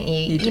flexible, don't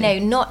you? You do.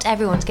 Not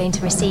everyone's going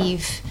to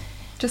receive.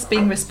 Just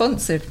being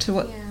responsive to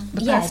what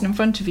the person in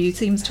front of you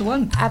seems to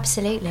want.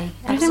 Absolutely.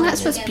 I think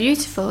that's what's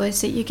beautiful,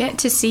 is that you get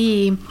to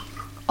see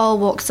all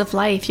walks of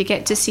life. You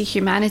get to see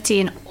humanity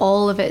in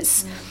all of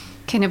its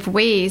kind of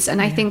ways,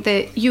 and I think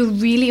that you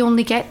really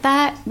only get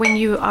that when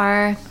you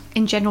are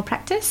in general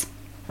practice,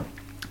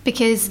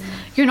 because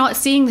you're not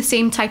seeing the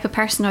same type of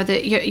person or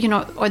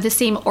the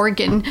same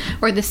organ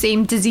or the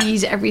same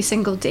disease every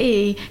single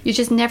day. You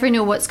just never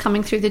know what's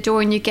coming through the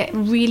door, and you get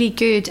really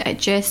good at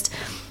just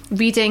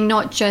reading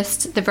not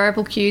just the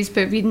verbal cues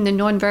but reading the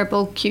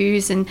non-verbal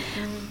cues, and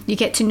you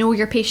get to know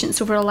your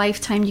patients over a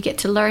lifetime. You get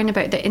to learn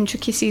about the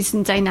intricacies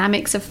and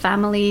dynamics of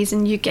families,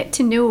 and you get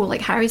to know,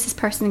 like, how is this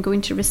person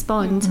going to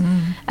respond?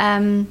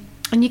 And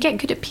you get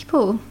good at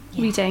people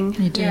reading.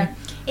 You do. Yeah.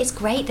 It's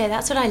great though.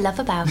 That's what I love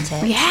about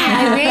it. Yeah,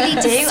 I really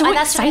do. It's so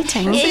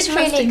exciting. It's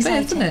really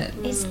exciting, isn't it?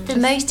 It's the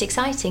most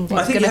exciting bit.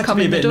 I think you have to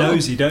be a bit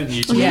nosy, don't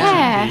you? You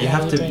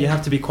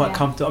have to be quite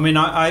comfortable. I mean,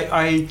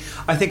 I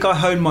think I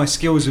honed my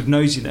skills of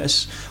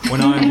nosiness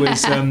when I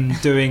was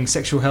doing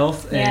sexual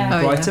health in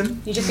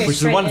Brighton, which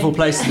is a wonderful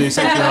place to do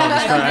sexual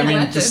health. I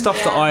mean, the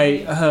stuff that I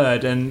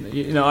heard,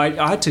 and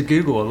I had to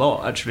Google a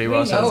lot actually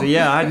whilst I was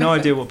there. I had no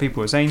idea what people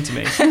were saying to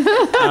me.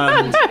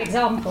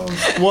 Examples.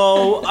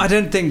 Well, I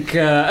don't think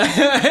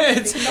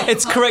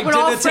it's correct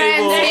dinner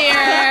table.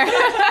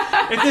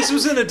 If this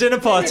was in a dinner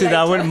party, then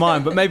I wouldn't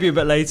mind, but maybe a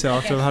bit later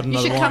after I've had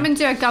another one. You should come and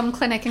do a gum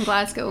clinic in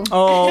Glasgow.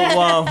 Oh,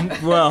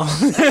 well.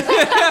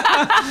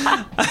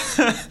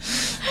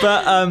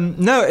 But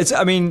no,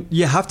 I mean,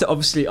 you have to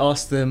obviously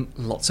ask them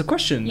lots of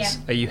questions. Yeah.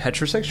 Are you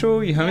heterosexual?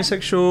 Are you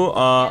homosexual?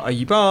 Are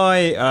you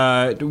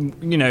bi? Do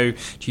you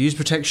use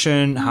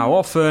protection? How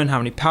often? How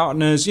many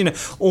partners?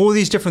 All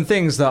these different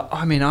things that,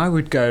 I mean, I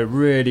would go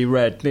really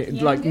red.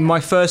 My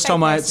first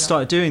time I had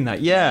started doing that.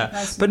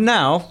 Yeah. But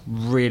now,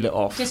 reel it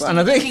off. And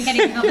I think don't think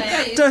anything of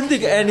it. Don't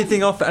think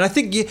anything of it. And I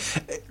think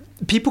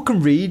people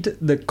can read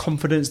the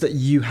confidence that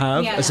you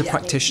have as a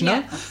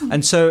practitioner,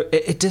 and so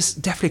it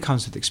just definitely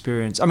comes with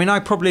experience. I mean, I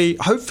probably,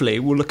 hopefully,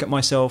 will look at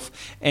myself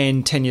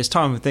in 10 years'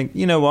 time and think,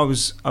 I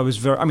was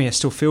very. I mean, I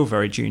still feel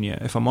very junior,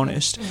 if I'm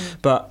honest,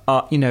 but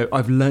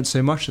I've learned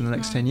so much in the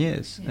next 10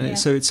 years, and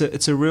so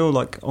it's a real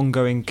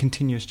ongoing,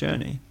 continuous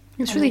journey.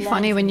 It's really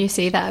funny when you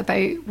say that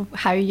about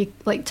how you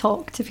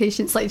talk to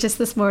patients, just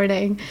this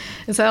morning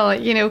as well.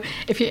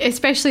 If you,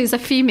 especially as a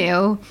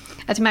female,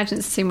 I'd imagine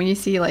it's the same when you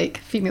see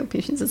female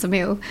patients as a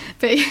male.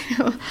 But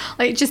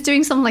just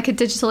doing something like a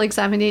digital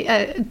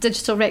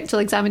rectal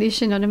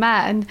examination on a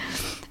man,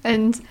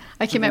 and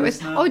I came out with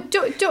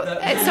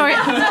sorry,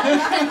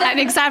 an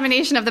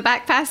examination of the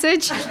back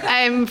passage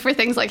for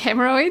things like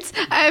hemorrhoids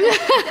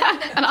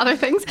and other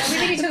things. We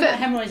really talk about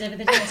hemorrhoids over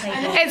the dinner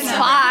table. It's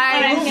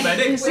fine.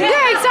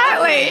 Yeah,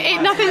 exactly.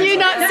 Ain't nothing you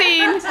not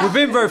seen. We're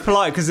being very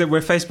polite because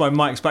we're faced by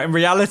mics, but in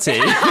reality, this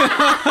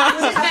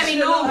is very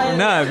normal.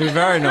 No, it'd be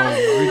very normal.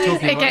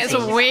 It gets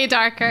way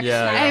darker.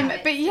 Yeah.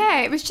 But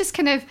yeah, it was just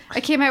kind of,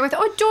 I came out with,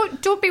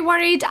 don't be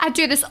worried. I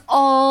do this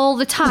all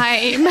the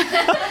time.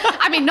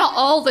 I mean, not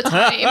all the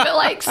time, but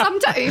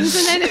sometimes.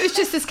 And then it was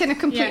just this kind of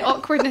complete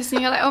awkwardness,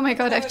 and you're like, oh my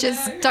God, I've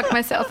just dug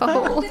myself a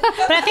hole.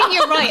 But I think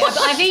you're right.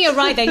 I think you're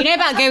right, though.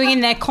 About going in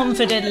there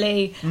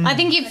confidently. I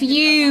think if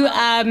you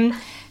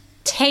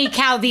take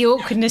out the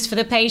awkwardness for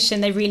the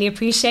patient, they really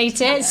appreciate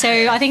it. So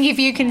I think if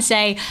you can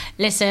say,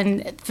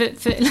 listen,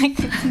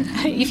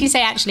 if you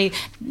say, actually,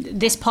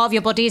 this part of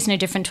your body is no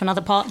different to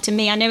another part to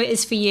me, I know it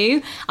is for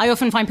you. I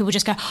often find people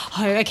just go,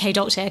 oh, okay,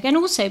 doctor. And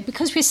also,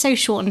 because we're so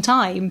short on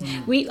time,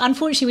 we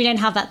don't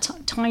have that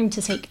time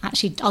to say,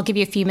 actually, I'll give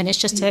you a few minutes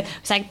just to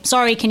say,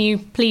 sorry, can you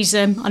please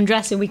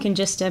undress, and we can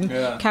just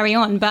carry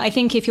on. But I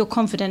think if you're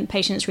confident,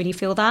 patients really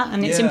feel that,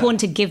 and it's important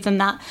to give them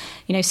that,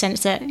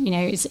 sense that,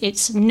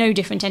 it's no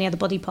different to any other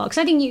body part. Because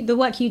I think the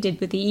work you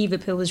did with the Eva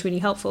pill was really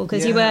helpful,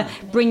 because you were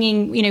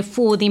bringing,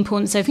 forward the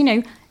importance of,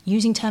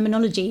 using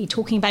terminology,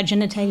 talking about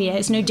genitalia.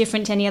 It's no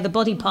different to any other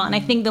body part. And I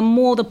think the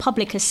more the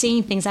public is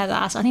seeing things like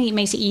that, I think it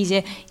makes it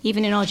easier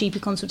even in our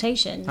GP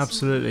consultations.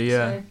 Absolutely,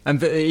 yeah. So. And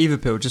the Eva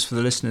pill, just for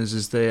the listeners,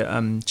 is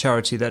the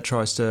charity that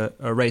tries to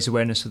raise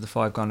awareness of the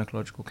 5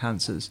 gynecological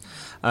cancers.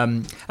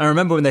 And I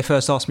remember when they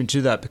first asked me to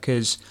do that,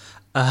 because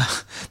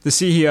the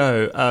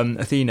CEO,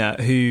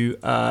 Athena, who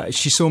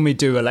she saw me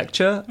do a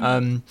lecture.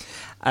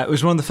 It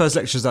was one of the first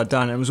lectures I'd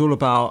done. It was all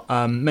about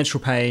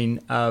menstrual pain,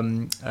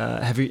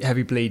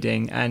 heavy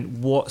bleeding,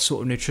 and what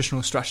sort of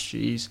nutritional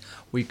strategies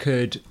we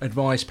could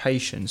advise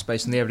patients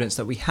based on the evidence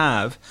that we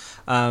have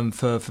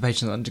for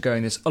patients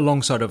undergoing this,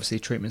 alongside obviously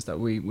treatments that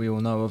we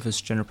all know of as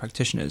general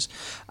practitioners.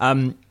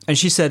 And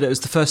she said it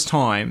was the first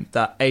time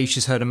that A,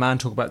 she's heard a man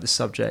talk about this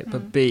subject,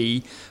 but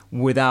B,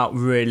 without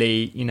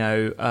really,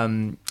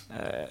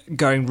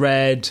 going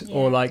red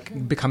or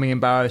becoming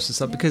embarrassed and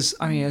stuff, because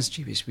I mean, as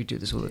GPs we do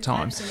this all the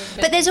time.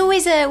 Absolutely. But there's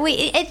always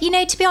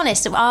to be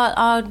honest,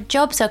 our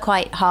jobs are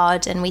quite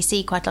hard and we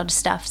see quite a lot of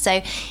stuff,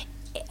 so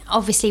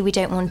obviously we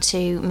don't want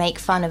to make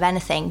fun of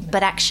anything,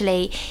 but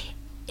actually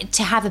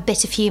to have a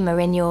bit of humour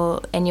in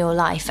your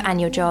life and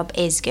your job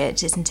is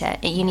good, isn't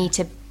it? You need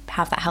to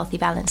have that healthy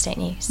balance, don't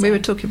you? So. We were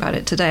talking about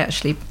it today,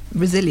 actually,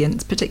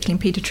 resilience, particularly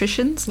in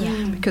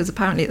paediatricians, because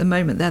apparently at the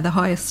moment they're the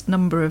highest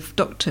number of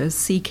doctors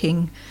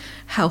seeking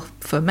help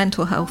for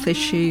mental health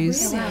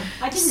issues. Wow.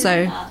 I didn't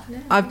so know that.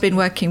 No. I've been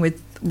working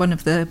with one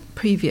of the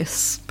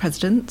previous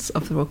presidents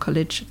of the Royal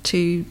College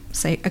to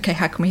say, okay,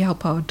 how can we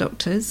help our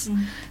doctors?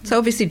 Mm-hmm. So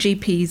obviously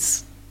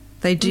GPs,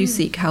 they do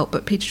seek help,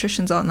 but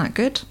paediatricians aren't that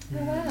good. Oh,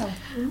 wow.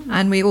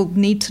 And we all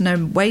need to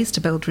know ways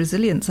to build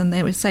resilience. And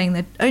they were saying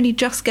they're only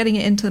just getting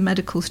it into the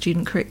medical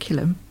student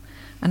curriculum.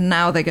 And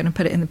now they're going to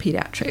put it in the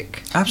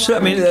paediatric.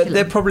 Absolutely. I mean,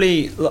 they're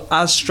probably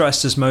as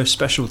stressed as most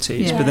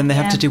specialties, but then they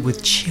have to deal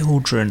with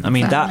children. I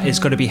mean, that is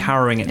going to be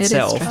harrowing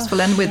itself. It is stressful,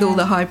 and with all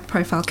the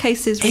high-profile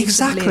cases recently,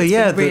 exactly,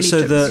 yeah. Really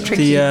so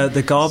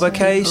the Garber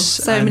case.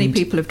 So many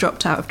people have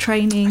dropped out of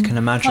training. I can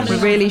imagine.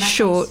 We're really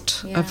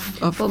short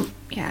of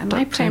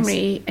my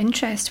primary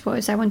interest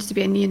was I wanted to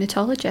be a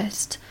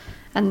neonatologist.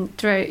 And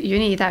throughout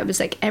uni, that was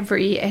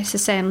every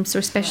SSM, so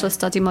specialist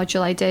study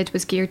module I did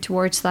was geared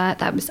towards that.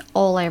 That was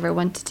all I ever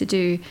wanted to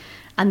do.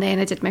 And then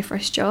I did my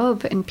first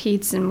job in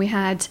peds, and we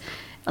had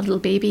a little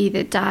baby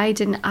that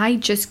died, and I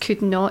just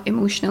could not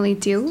emotionally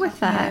deal with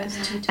that.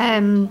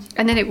 And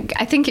then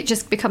I think it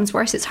just becomes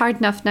worse. It's hard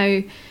enough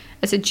now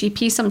as a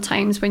GP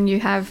sometimes when you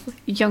have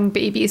young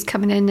babies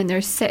coming in and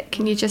they're sick,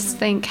 and you just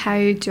think,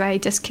 how do I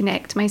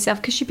disconnect myself?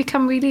 Because you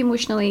become really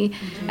emotionally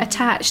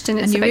attached, and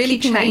it's you about really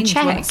keeping that in change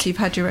check. Once you've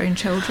had your own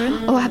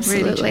children. Oh,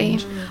 absolutely.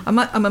 Really I'm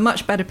a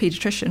much better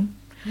paediatrician.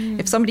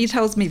 If somebody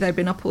tells me they've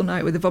been up all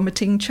night with a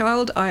vomiting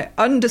child, I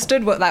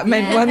understood what that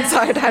meant once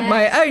I'd had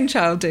my own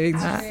child doing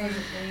that.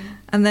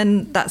 And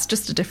then that's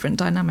just a different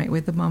dynamic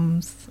with the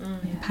mums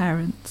and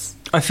parents.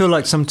 I feel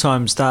like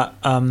sometimes that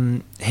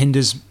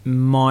hinders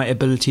my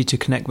ability to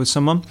connect with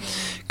someone,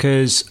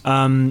 because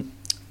I've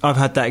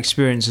had that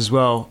experience as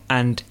well.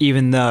 And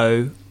even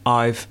though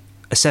I've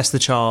assessed the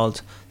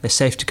child, they're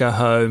safe to go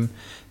home,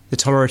 they're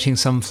tolerating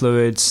some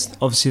fluids.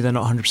 Obviously, they're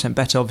not 100%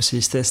 better.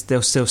 Obviously,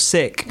 they're still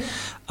sick.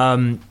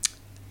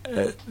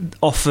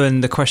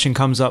 Often the question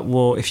comes up,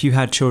 well, if you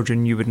had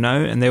children, you would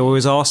know. And they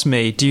always ask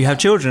me, do you have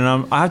children?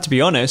 And I have to be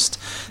honest,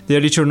 the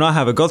only children I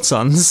have are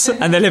godsons,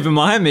 and they live in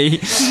Miami.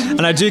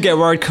 And I do get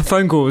worried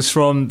phone calls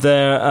from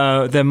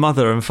their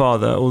mother and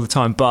father all the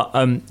time. But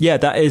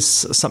that is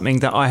something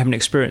that I haven't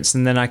experienced,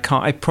 and then I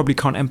probably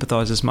can't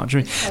empathise as much. I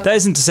mean, that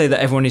isn't to say that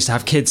everyone needs to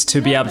have kids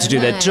to be able to do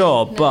their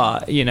joir,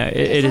 but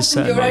it is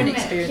certainly. Your own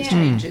experience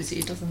changes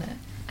you, doesn't it?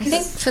 I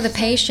think for the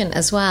patient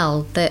as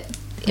well, that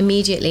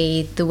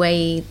immediately the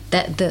way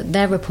that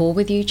their rapport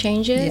with you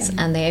changes,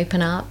 and they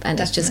open up, and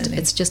Definitely.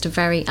 it's just a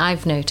very,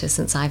 I've noticed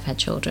since I've had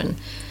children,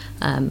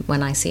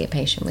 when I see a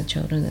patient with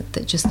children,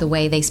 that just the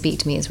way they speak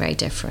to me is very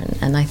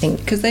different, and I think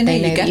because they know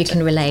you that you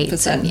can relate for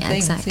certain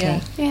things,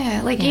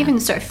 exactly.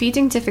 Even sort of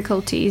feeding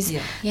difficulties.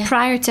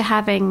 Prior to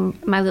having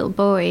my little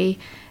boy,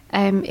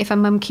 if a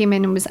mum came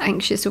in and was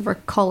anxious over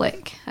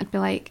colic, I'd be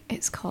like,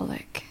 it's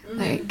colic,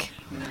 like,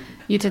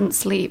 you didn't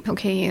sleep,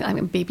 okay, I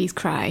mean, babies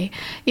cry,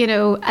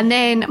 and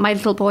then my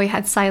little boy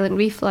had silent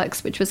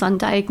reflux, which was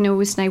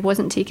undiagnosed, and I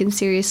wasn't taken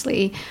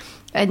seriously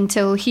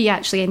until he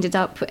actually ended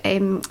up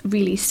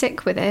really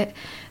sick with it.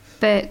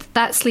 But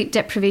that sleep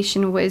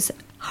deprivation was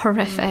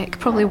horrific,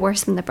 probably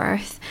worse than the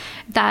birth.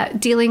 That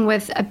dealing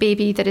with a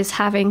baby that is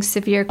having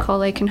severe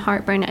colic and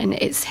heartburn and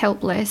it's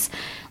helpless,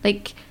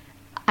 like,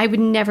 I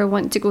would never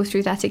want to go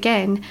through that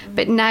again.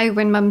 But now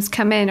when mums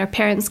come in or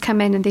parents come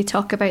in and they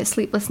talk about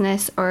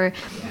sleeplessness or,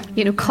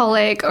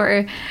 colic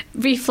or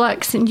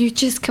reflux, and you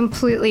just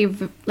completely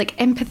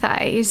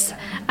empathise.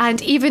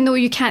 And even though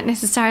you can't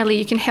necessarily,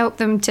 you can help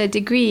them to a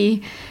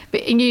degree,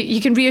 but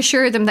you can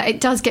reassure them that it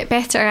does get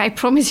better. I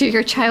promise you,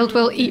 your child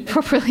will eat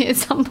properly at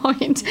some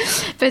point.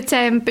 But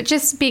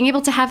just being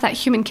able to have that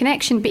human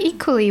connection. But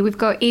equally, we've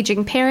got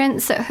ageing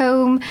parents at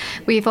home.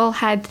 We've all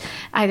had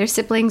either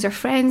siblings or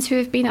friends who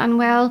have been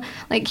unwell.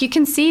 Like, you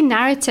can see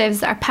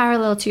narratives that are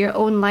parallel to your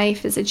own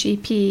life as a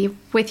GP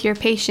with your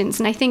patients.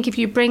 And I think if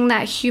you bring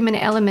that human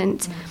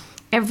element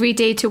every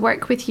day to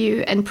work with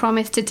you and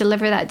promise to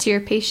deliver that to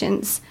your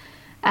patients,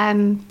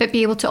 but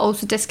be able to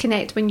also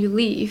disconnect when you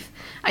leave,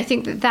 I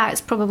think that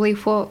that's probably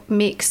what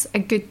makes a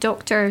good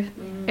doctor,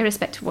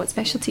 irrespective of what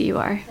specialty you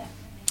are.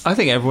 I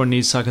think everyone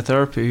needs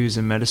psychotherapy who's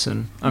in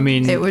medicine. I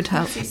mean, it would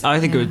help. I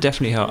think it would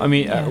definitely help. I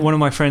mean, one of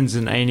my friends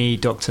is an A&E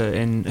doctor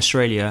in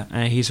Australia,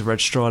 and he's a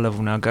registrar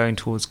level now, going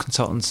towards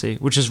consultancy,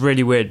 which is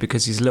really weird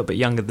because he's a little bit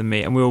younger than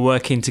me, and we were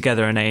working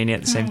together in A&E at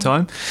the same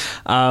time.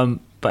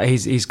 But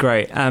he's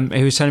great.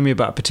 He was telling me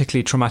about a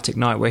particularly traumatic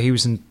night where he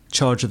was in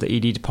charge of the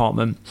ED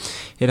department.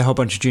 He had a whole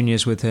bunch of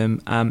juniors with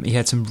him. He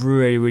had some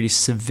really, really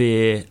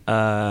severe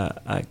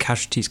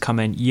casualties come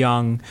in,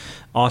 young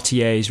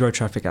RTAs, road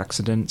traffic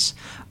accidents.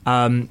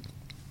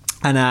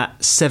 And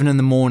at 7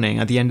 a.m,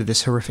 at the end of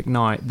this horrific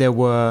night, there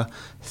were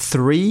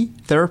 3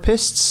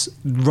 therapists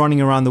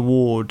running around the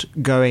ward,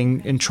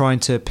 going and trying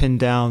to pin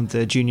down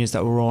the juniors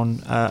that were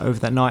on over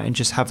that night and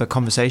just have a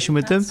conversation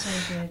with them.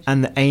 So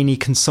and the A&E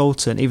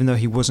consultant, even though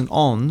he wasn't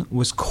on,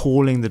 was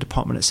calling the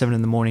department at 7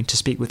 a.m. to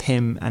speak with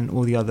him and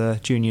all the other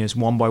juniors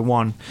one by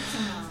one.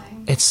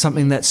 It's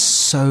something that's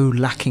so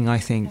lacking, I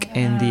think,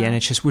 in the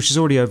NHS, which is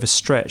already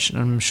overstretched,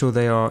 and I'm sure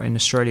they are in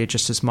Australia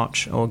just as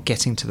much, or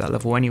getting to that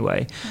level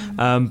anyway.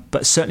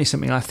 But certainly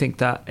something I think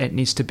that it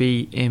needs to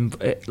be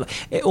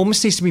it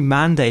almost needs to be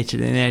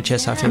mandated in the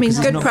NHS. I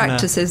think. Good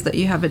practice is that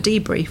you have a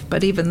debrief,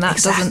 but even that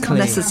doesn't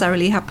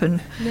necessarily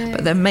happen. No.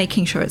 But they're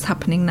making sure it's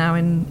happening now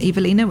in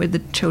Evelina with the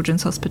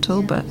Children's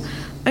Hospital, but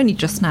only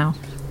just now.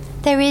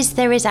 There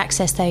is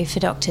access, though,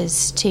 for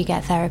doctors to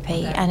get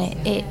therapy, and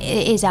it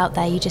is out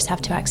there. You just have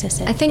to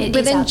access it. I think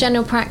within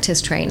general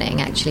practice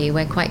training, actually,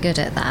 we're quite good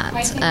at that.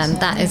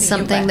 That is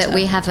something that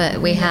we have at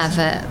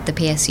the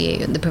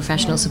PSU, the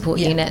Professional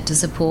Support Unit, to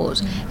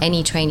support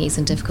any trainees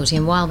in difficulty.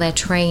 And while they're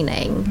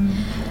training,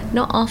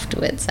 not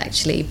afterwards,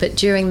 actually, but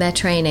during their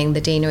training, the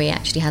deanery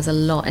actually has a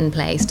lot in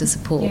place to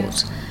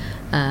support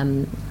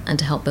and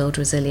to help build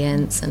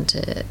resilience and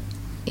to...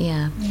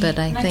 but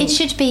I think it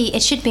should be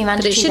mandatory.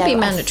 But it should be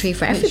mandatory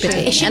for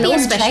everybody and all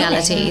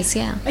specialities.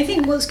 I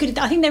think what's good.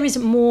 I think there is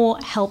more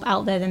help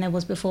out there than there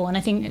was before, and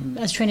I think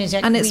as trainers,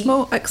 and it's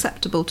more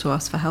acceptable to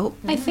ask for help.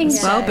 I think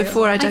as well.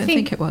 Before, I don't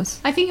think it was.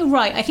 I think you're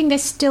right. I think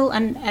there's still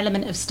an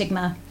element of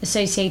stigma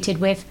associated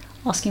with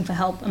asking for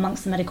help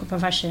amongst the medical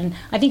profession.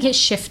 I think it's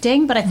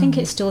shifting, but I think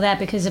it's still there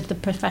because of the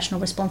professional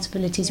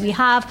responsibilities we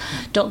have.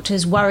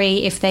 Doctors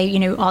worry if they,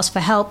 ask for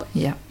help.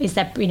 Is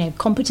their,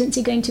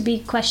 competency going to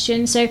be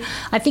questioned? So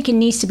I think it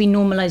needs to be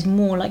normalised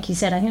more, like you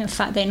said. I think the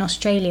fact that in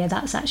Australia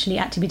that's actually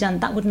had to be done,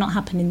 that would not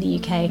happen in the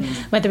UK.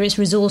 Whether it's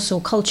resource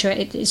or culture,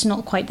 it's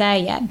not quite there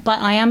yet. But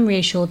I am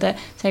reassured that,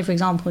 say, for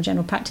example,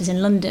 general practice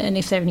in London,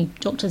 if there are any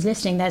doctors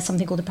listening, there's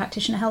something called the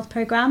Practitioner Health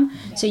Programme.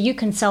 So you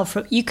can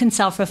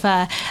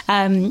self-refer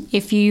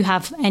if you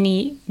have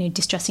any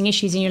distressing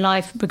issues in your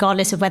life,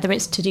 regardless of whether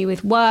it's to do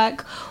with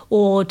work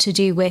or to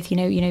do with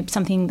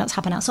something that's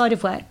happened outside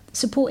of work.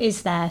 Support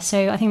is there,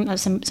 so I think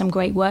there's some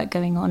great work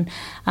going on.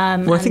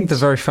 I think the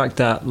very fact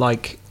that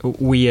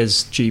we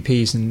as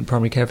GPs and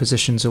primary care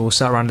physicians all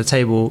sat around a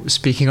table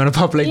speaking on a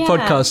public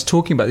podcast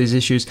talking about these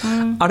issues,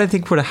 I don't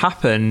think would have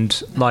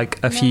happened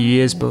like a few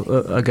years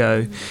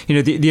ago. You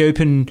know, the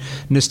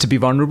openness to be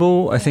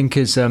vulnerable, I think,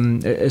 is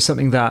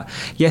something that,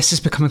 yes, is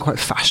becoming quite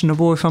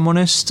fashionable, if I'm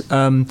honest,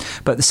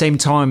 but at the same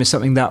time is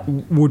something that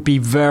would be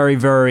very,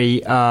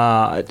 very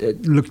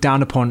looked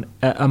down upon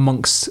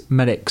amongst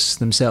medics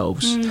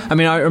themselves. I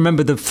mean, I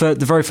remember the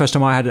very first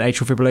time I had an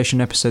atrial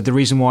fibrillation episode, the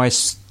reason why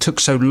it took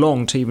so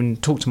long to even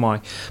talk to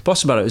my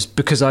boss about it was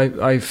because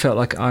I felt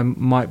like I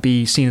might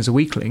be seen as a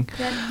weakling.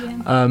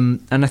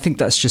 And I think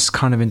that's just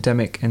kind of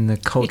endemic in the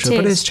culture, but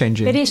it is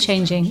changing. It is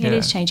changing. It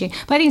is changing.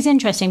 But I think it's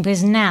interesting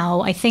because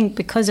now, I think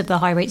because of the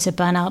high rates of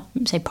burnout,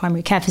 say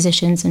primary care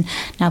physicians and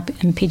now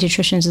and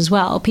paediatricians as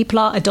well, people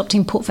are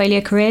adopting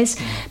portfolio careers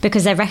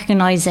because they're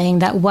recognising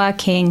that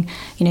working,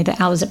 you know,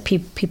 the hours that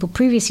people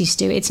previously used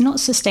to do, it's not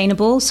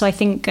sustainable. So I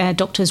think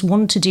doctors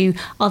want to do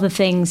other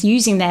things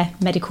using their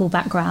medical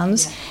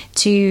backgrounds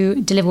to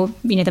deliver,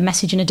 you know, the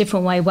message in a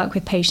different way, work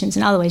with patients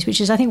in other ways,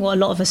 which is, I think, what a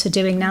lot of us are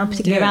doing now,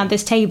 particularly around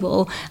this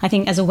table, I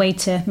think, as a way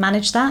to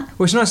manage that.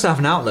 Well, it's nice to have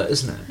an outlet,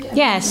 isn't it?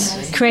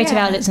 Yes, creative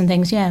outlets and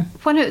things,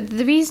 One of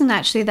the reason,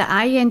 actually, that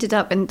I ended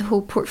up in the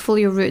whole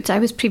portfolio route, I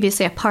was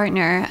previously a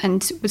partner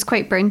and was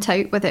quite burnt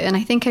out with it, and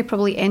I think I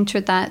probably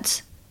entered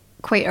that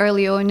quite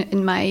early on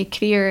in my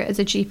career as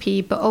a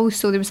GP, but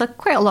also there was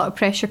quite a lot of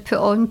pressure put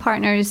on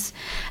partners.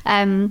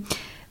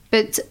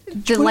 But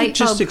the light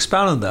bulb... Just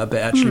expand on that a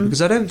bit, actually,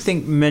 because I don't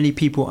think many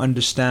people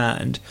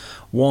understand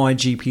why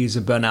GPs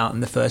are burnt out in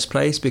the first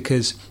place,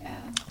 because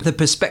the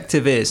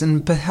perspective is,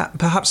 and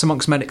perhaps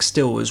amongst medics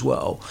still as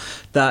well,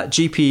 that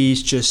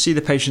GPs just see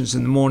the patients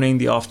in the morning,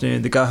 the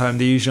afternoon, they go home,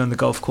 they're usually on the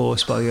golf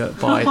course by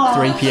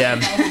 3 p.m.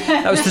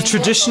 That was the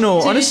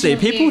traditional, honestly,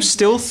 people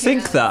still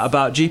think that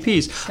about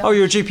GPs. Oh,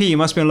 you're a GP, you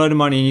must be on a load of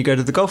money and you go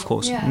to the golf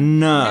course.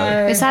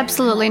 No. It's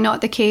absolutely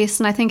not the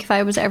case, and I think if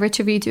I was ever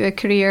to redo a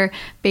career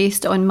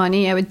based on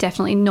money, I would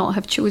definitely not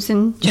have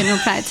chosen general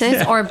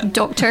practice or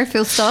doctor,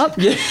 full stop.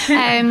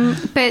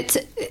 But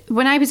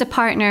when I was a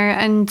partner,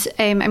 and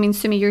I mean,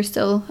 Sumi, you're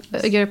still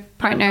your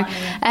partner,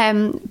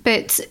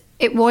 but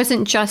it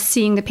wasn't just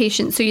seeing the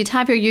patient. So you'd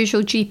have your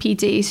usual GP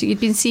day. So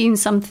you'd been seeing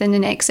something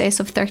in excess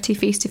of 30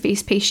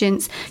 face-to-face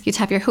patients. You'd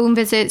have your home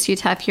visits. You'd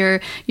have your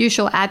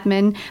usual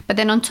admin. But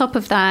then on top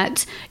of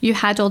that, you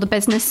had all the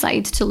business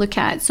side to look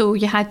at. So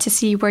you had to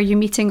see where you're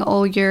meeting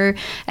all your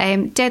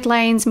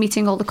deadlines,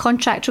 meeting all the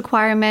contract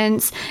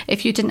requirements.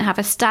 If you didn't have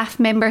a staff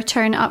member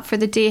turn up for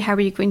the day, how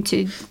are you going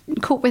to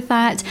cope with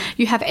that?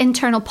 You have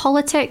internal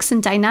politics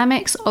and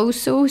dynamics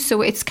also.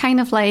 So it's kind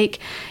of like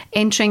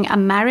entering a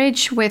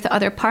marriage with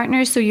other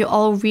partners, so you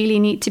all really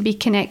need to be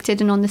connected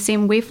and on the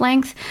same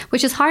wavelength,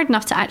 which is hard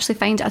enough to actually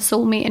find a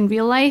soulmate in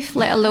real life,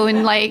 let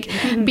alone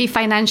be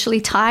financially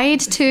tied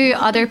to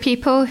other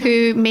people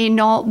who may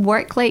not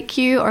work like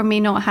you or may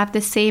not have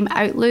the same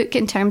outlook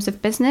in terms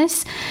of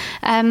business.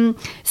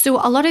 So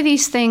a lot of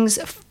these things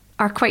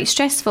are quite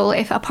stressful.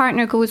 If a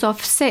partner goes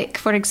off sick,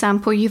 for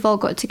example, you've all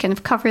got to kind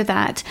of cover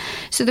that.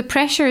 So the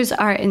pressures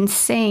are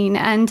insane.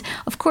 And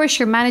of course,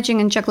 you're managing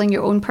and juggling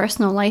your own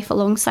personal life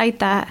alongside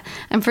that.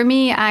 And for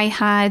me, I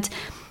had...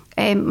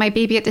 my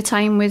baby at the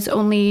time was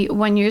only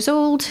 1 year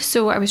old,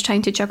 so I was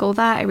trying to juggle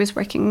that. I was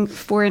working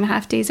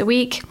 4.5 days a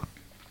week.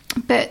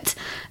 But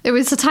there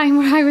was a time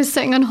where I was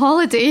sitting on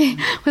holiday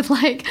with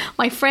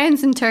my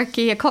friends in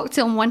Turkey, a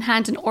cocktail in one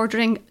hand and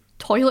ordering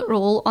toilet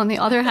roll on the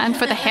other hand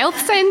for the health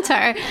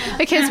centre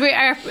because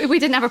we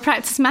didn't have a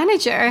practice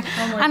manager.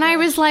 And I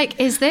was like,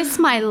 is this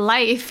my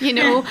life? You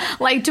know,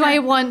 do I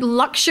want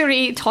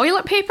luxury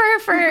toilet paper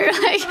for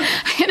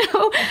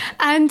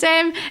and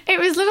it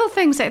was little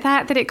things like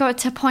that it got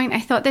to a point I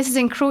thought, this is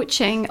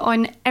encroaching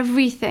on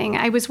everything.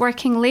 I was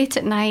working late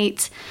at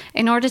night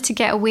in order to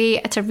get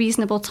away at a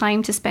reasonable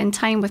time to spend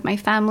time with my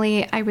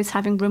family. I was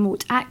having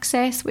remote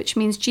access, which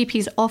means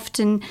GPs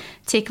often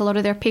take a lot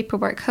of their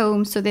paperwork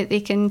home so that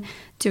they can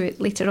do it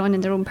later on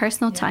in their own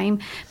personal time.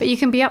 But you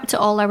can be up to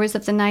all hours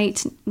of the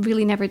night,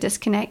 really never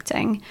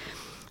disconnecting.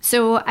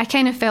 So I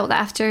kind of felt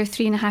that after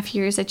 3.5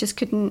 years, I just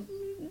couldn't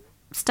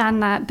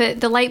stand that.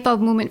 But the light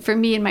bulb moment for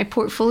me in my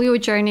portfolio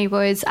journey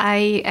was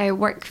I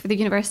work for the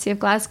University of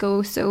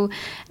Glasgow, so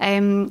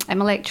I'm a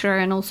lecturer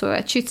and also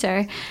a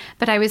tutor.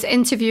 But I was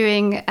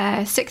interviewing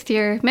sixth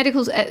year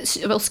medical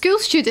school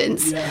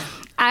students.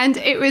 And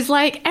it was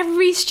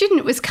every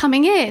student was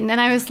coming in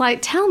and I was like,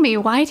 tell me,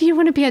 why do you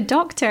want to be a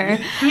doctor?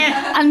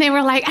 And they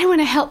were like, I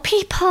want to help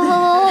people.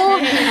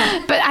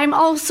 But I'm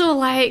also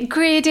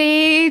grade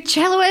A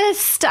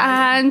celloist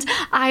and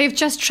I've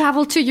just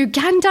traveled to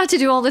Uganda to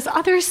do all this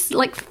other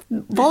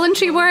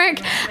voluntary work.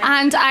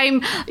 And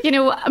I'm,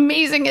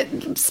 amazing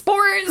at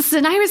sports.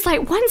 And I was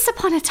like, once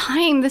upon a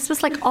time, this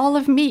was all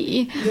of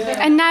me.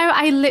 And now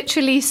I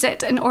literally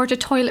sit and order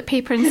toilet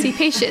paper and see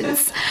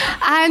patients.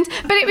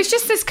 But it was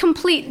just this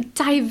complete really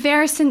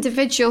diverse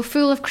individual,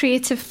 full of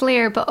creative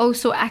flair, but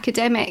also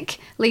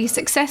academically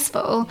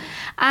successful.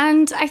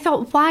 And I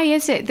thought, why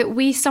is it that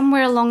we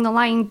somewhere along the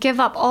line give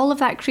up all of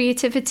that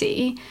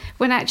creativity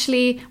when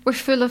actually we're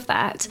full of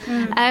that?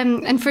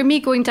 And for me,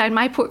 going down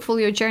my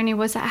portfolio journey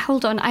was that,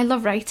 hold on, I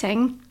love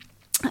writing.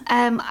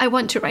 I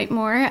want to write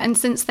more, and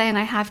since then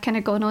I have kind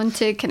of gone on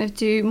to kind of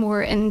do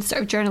more in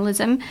sort of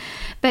journalism.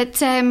 But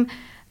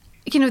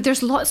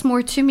there's lots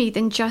more to me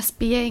than just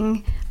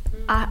being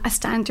a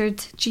standard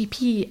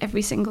GP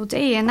every single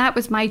day, and that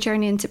was my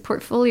journey into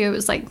portfolio. It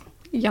was like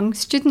young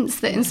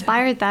students that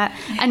inspired that,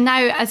 and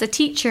now as a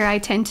teacher I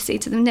tend to say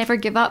to them, never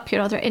give up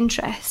your other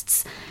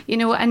interests,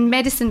 and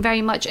medicine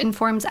very much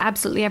informs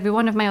absolutely every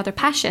one of my other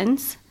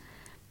passions,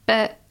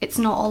 but it's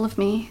not all of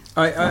me.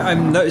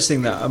 I'm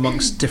noticing that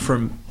amongst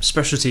different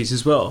specialties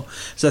as well.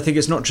 So I think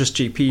it's not just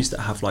GPs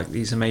that have like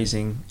these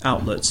amazing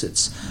outlets.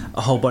 It's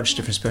a whole bunch of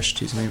different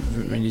specialties. I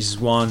mean, this is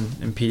one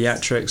in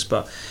pediatrics,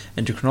 but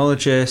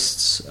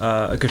endocrinologists,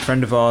 a good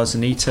friend of ours,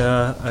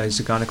 Anita, is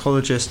a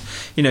gynecologist.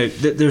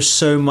 There's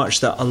so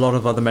much that a lot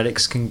of other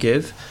medics can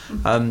give.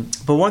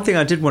 But one thing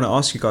I did want to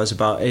ask you guys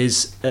about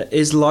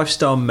is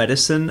lifestyle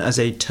medicine as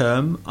a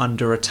term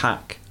under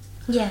attack?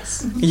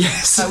 Yes.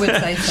 Yes. I would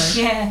say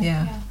so.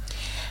 Yeah.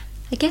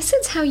 I guess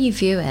it's how you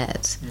view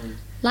it.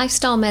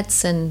 Lifestyle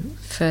medicine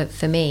for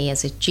me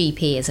as a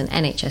GP, as an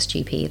NHS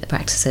GP that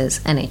practices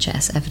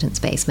NHS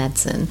evidence-based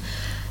medicine,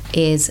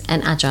 is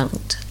an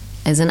adjunct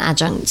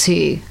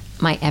to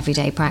my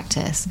everyday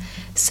practice.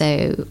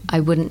 So I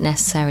wouldn't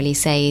necessarily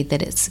say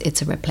that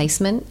it's a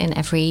replacement in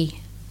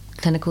every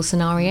clinical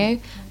scenario,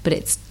 but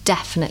it's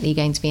definitely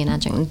going to be an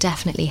adjunct and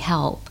definitely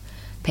help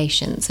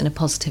patients in a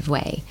positive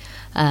way,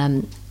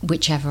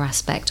 whichever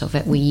aspect of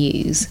it we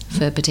use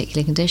for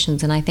particular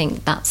conditions. And I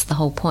think that's the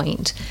whole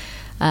point.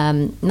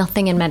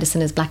 Nothing in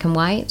medicine is black and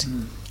white,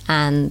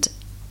 and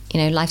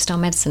lifestyle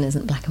medicine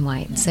isn't black and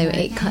white. So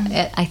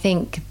I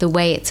think the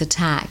way it's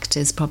attacked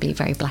is probably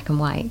very black and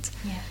white,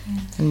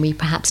 and we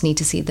perhaps need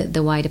to see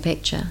the wider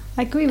picture.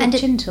 I agree with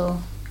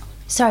Chintal.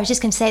 Sorry, I was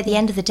just going to say, at the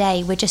end of the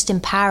day, we're just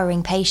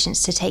empowering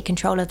patients to take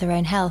control of their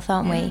own health,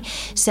 aren't we?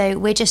 So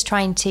we're just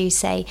trying to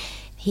say,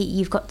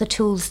 you've got the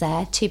tools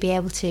there to be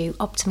able to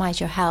optimise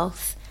your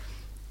health,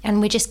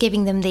 and we're just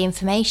giving them the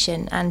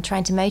information and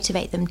trying to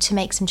motivate them to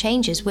make some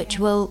changes which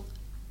will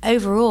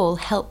overall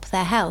help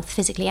their health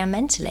physically and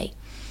mentally.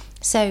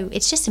 So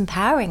it's just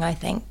empowering, I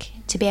think,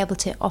 to be able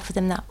to offer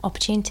them that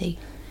opportunity.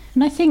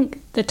 And I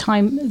think the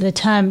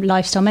term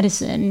lifestyle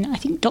medicine, I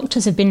think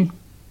doctors have been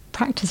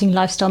practicing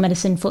lifestyle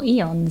medicine for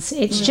eons.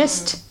 It's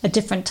just a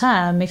different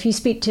term. If you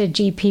speak to a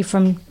GP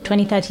from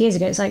 20, 30 years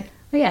ago, it's like,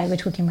 oh yeah, we're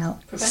talking about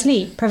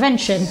sleep,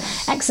 prevention,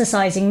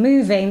 exercising,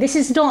 moving. This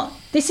is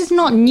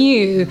not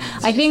new.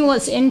 I think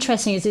what's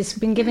interesting is it's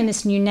been given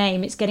this new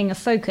name. It's getting a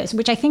focus,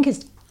 which I think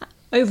is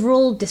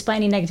overall, despite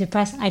any negative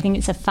press, I think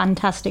it's a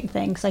fantastic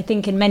thing. Because I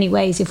think in many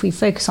ways, if we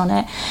focus on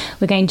it,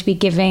 we're going to be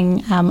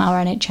giving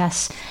our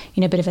NHS,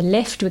 a bit of a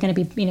lift. We're going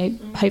to be,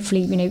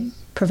 hopefully,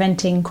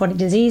 preventing chronic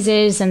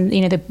diseases and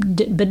the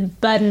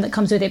burden that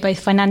comes with it, both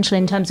financial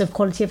in terms of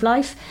quality of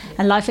life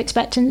and life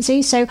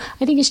expectancy. So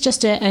I think it's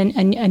just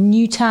a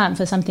new term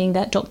for something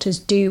that doctors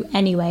do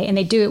anyway, and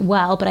they do it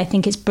well, but I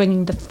think it's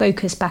bringing the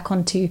focus back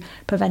onto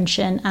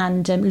prevention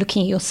and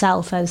looking at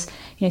yourself as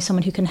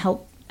someone who can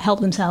help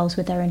themselves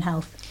with their own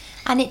health.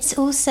 And it's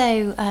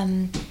also,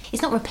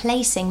 it's not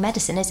replacing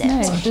medicine, is it?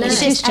 No,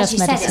 it's just as you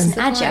medicine. said, it's an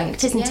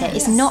adjunct, isn't it?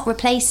 It's not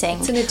replacing.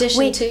 It's an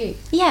addition too.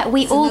 Yeah,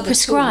 we all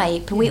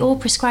prescribe. Tool. We all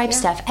prescribe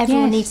stuff.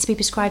 Everyone needs to be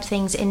prescribed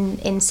things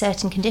in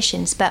certain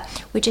conditions. But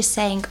we're just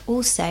saying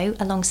also,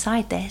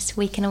 alongside this,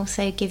 we can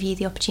also give you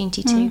the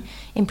opportunity to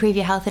improve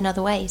your health in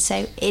other ways.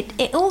 So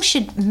it all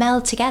should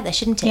meld together,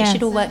 shouldn't it? Yeah. It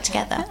should all work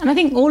together. And I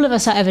think all of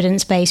us are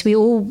evidence-based. We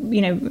all,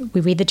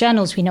 we read the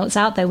journals, we know what's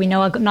out there, we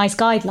know our nice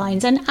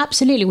guidelines. And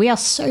absolutely, we are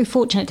so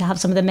fortunate to have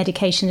some of the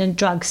medication and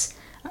drugs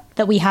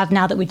that we have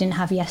now that we didn't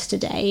have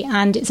yesterday,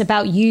 and it's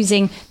about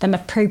using them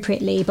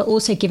appropriately, but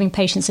also giving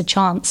patients a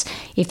chance,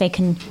 if they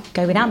can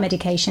go without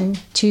medication,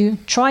 to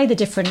try the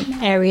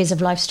different areas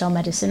of lifestyle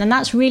medicine. And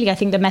that's really, I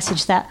think, the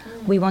message that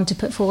we want to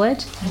put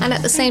forward. And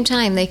at the same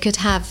time, they could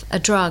have a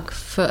drug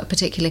for a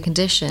particular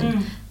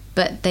condition,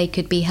 but they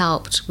could be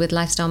helped with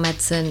lifestyle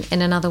medicine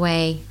in another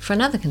way for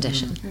another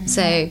condition.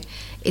 So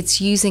it's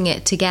using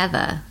it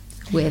together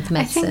with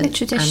medicine. I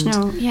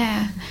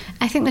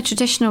think the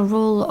traditional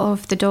role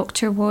of the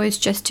doctor was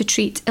just to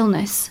treat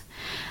illness.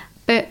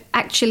 But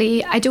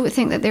actually, I don't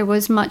think that there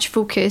was much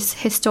focus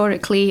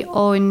historically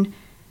on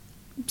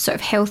sort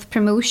of health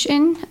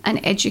promotion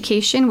and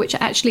education, which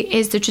actually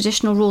is the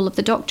traditional role of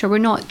the doctor. We're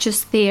not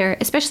just there,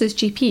 especially as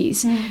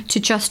GPs, to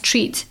just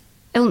treat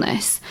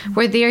illness.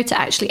 We're there to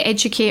actually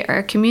educate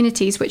our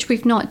communities, which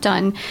we've not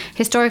done.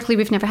 Historically,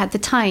 we've never had the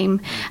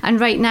time. And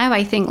right now,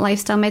 I think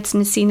lifestyle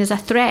medicine is seen as a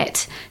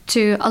threat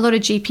to a lot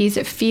of GPs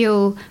that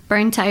feel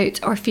burnt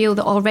out or feel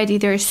that already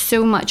there's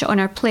so much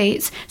on our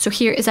plates. So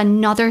here is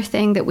another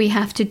thing that we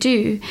have to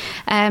do.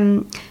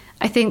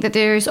 I think that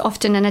there's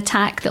often an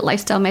attack that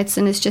lifestyle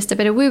medicine is just a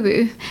bit of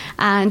woo-woo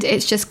and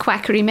it's just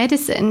quackery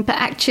medicine, but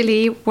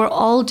actually we're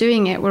all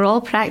doing it, we're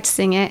all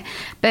practicing it.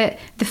 But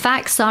the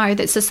facts are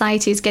that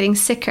society is getting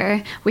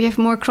sicker. We have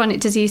more chronic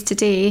disease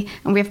today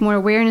and we have more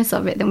awareness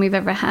of it than we've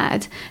ever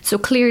had. So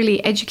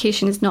clearly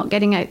education is not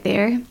getting out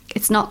there.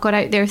 It's not got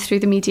out there through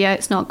the media.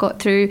 It's not got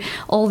through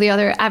all the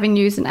other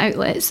avenues and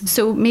outlets.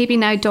 So maybe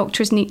now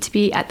doctors need to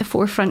be at the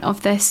forefront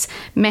of this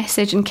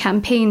message and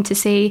campaign to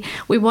say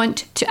we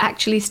want to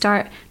actually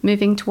start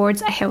moving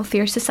towards a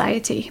healthier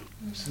society.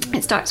 Absolutely.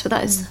 It starts with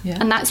us. Yeah.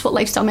 And that's what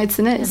lifestyle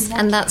medicine is.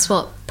 And that's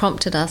what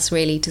prompted us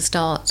really to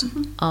start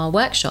our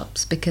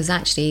workshops, because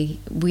actually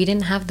we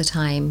didn't have the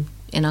time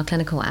in our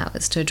clinical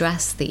hours to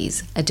address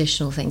these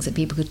additional things that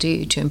people could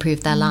do to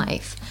improve their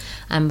life.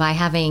 And by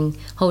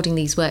holding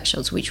these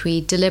workshops, which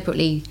we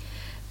deliberately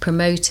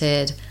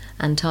promoted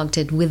and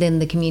targeted within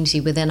the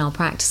community, within our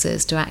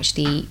practices, to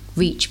actually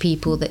reach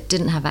people that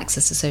didn't have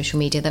access to social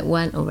media, that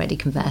weren't already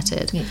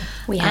converted. Yeah.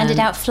 We handed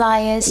out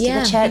flyers to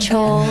the church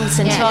halls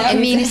and to our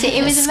community.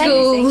 It was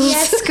amazing.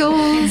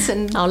 Schools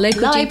and our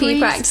local libraries. GP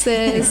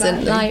practices.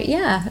 Exactly.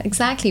 And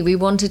exactly. We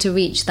wanted to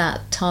reach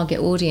that target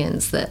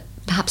audience that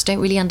perhaps don't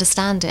really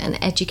understand it and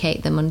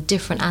educate them on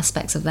different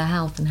aspects of their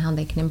health and how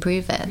they can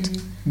improve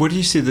it. What do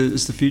you see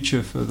as the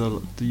future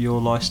for your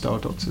lifestyle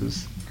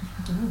doctors?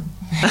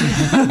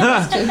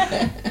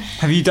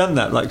 Have you done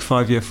that, like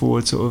 5-year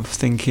forward sort of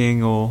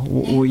thinking, or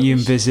what you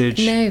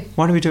envisage? No.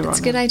 Why don't we do it right now? It's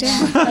a good idea.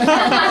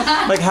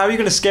 Like, how are you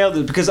going to scale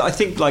this? Because I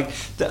think like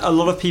a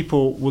lot of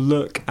people will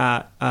look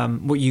at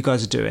what you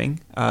guys are doing,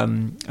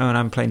 and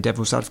I'm playing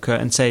devil's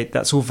advocate, and say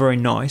that's all very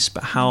nice,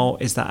 but how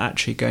is that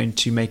actually going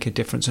to make a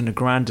difference on a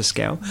grander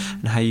scale,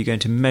 and how are you going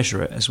to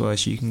measure it as well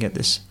as you can get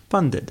this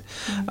funded?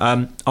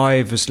 I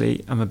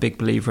obviously am a big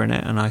believer in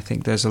it, and I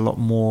think there's a lot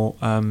more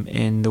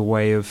in the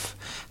way of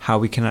how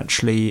we can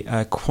actually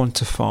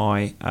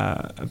quantify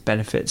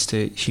benefits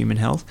to human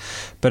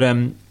health. But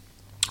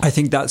I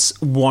think that's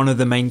one of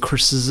the main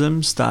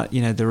criticisms, that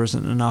there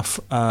isn't enough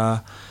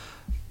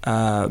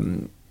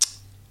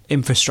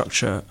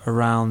infrastructure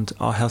around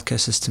our healthcare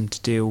system to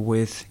deal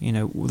with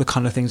the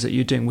kind of things that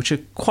you're doing, which are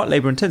quite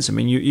labour intensive. I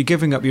mean, you're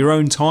giving up your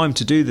own time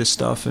to do this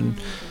stuff. And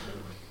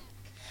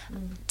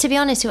to be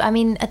honest, I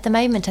mean, at the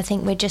moment, I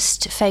think we're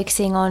just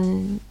focusing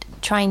on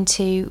trying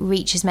to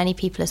reach as many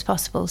people as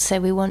possible. So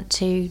we want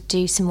to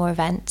do some more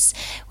events.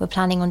 We're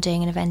planning on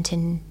doing an event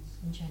in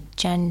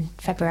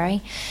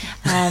February.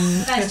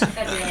 1st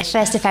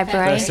of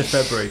February. 1st of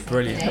February,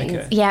 brilliant.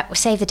 Okay. Yeah,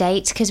 save the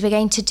date, because we're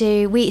going to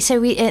do. We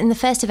in the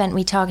first event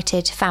we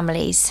targeted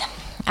families,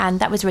 and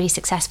that was really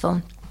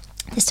successful.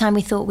 This time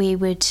we thought we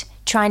would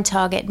try and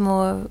target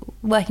more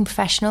working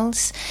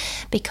professionals,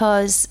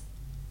 because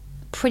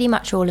pretty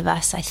much all of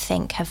us, I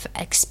think, have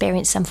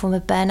experienced some form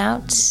of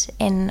burnout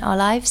in our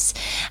lives,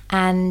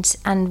 and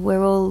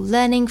we're all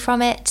learning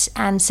from it.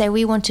 And so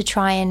we want to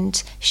try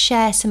and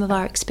share some of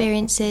our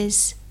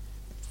experiences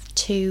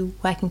to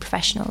working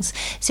professionals.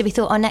 So we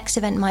thought our next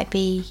event might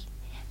be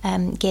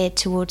geared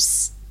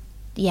towards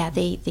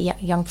the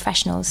young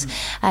professionals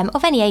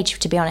of any age,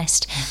 to be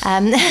honest,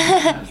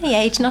 any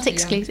age, not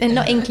exclusive,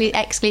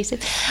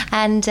 exclusive,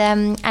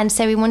 and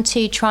so we want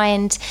to try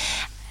and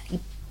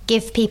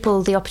give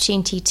people the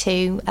opportunity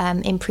to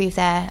improve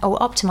or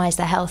optimise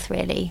their health,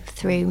 really,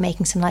 through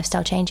making some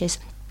lifestyle changes.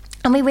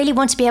 And we really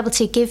want to be able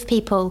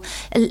to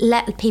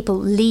let people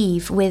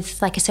leave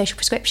with like a social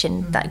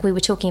prescription that we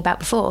were talking about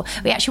before.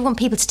 We actually want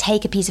people to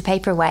take a piece of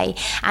paper away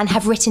and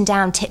have written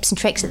down tips and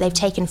tricks that they've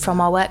taken from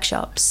our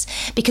workshops.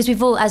 Because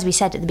we've all, as we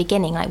said at the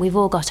beginning, we've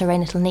all got our own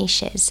little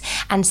niches.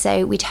 And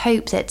so we'd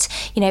hope that,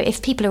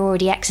 if people are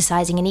already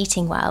exercising and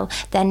eating well,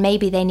 then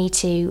maybe they need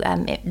to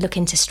look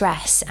into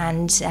stress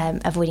and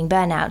avoiding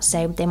burnout.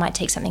 So they might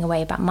take something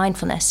away about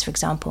mindfulness, for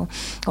example,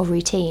 or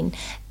routine.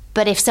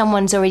 But if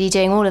someone's already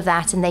doing all of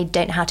that and they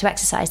don't know how to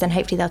exercise, then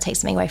hopefully they'll take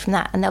something away from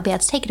that, and they'll be able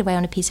to take it away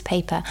on a piece of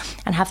paper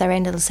and have their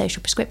own little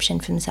social prescription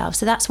for themselves.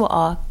 So that's what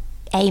our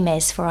aim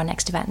is for our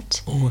next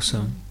event.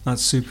 Awesome.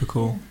 That's super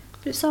cool.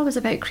 But it's always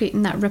about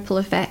creating that ripple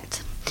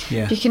effect.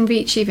 Yeah. You can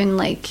reach even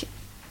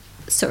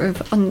sort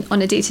of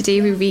on a day-to-day,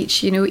 we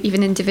reach,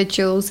 even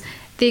individuals.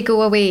 They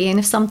go away, and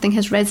if something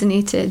has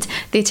resonated,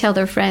 they tell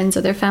their friends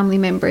or their family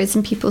members,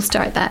 and people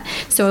start that.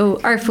 So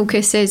our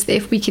focus is that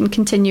if we can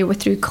continue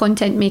through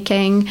content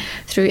making,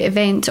 through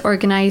event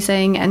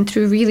organising, and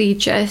through really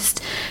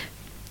just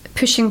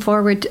pushing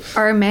forward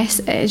our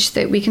message,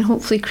 that we can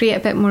hopefully create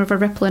a bit more of a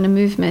ripple and a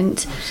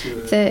movement.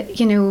 Absolutely.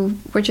 That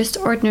we're just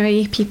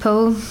ordinary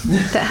people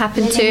that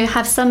happen to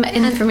have some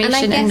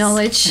information and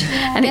knowledge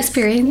and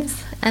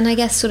experience. And I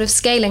guess sort of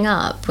scaling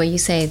up, where you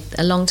say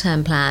a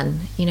long-term plan,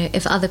 you know,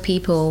 if other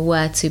people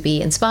were to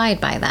be inspired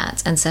by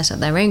that and set up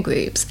their own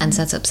groups and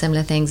set up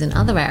similar things in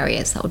other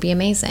areas, that would be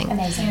amazing.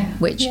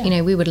 Which, you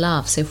know, we would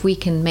love. So if we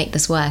can make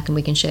this work and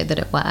we can show that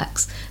it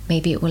works,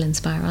 maybe it will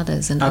inspire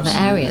others in other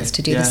areas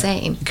to do the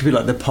same. It could be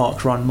like the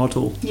park run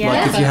model.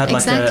 Like if you had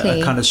like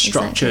a kind of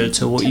structure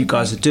to what you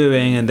guys are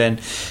doing, and then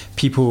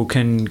people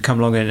can come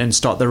along and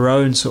start their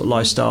own sort of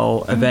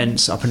lifestyle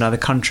events up and down the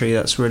country.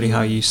 That's really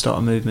how you start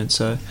a movement.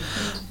 So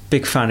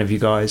big fan of you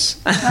guys.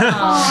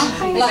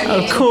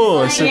 Of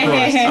course. I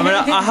mean,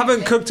 I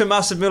haven't cooked a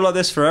massive meal like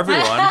this for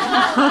everyone.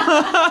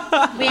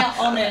 We are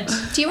honoured.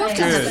 Do you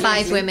often have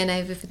 5 women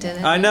over for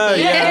dinner? I know,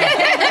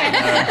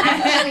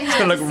 It's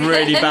going to look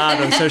really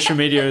bad on social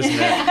media, isn't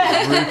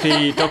it?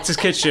 Rupy, Doctor's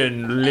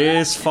Kitchen,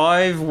 lures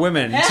 5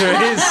 women to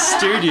his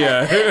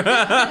studio.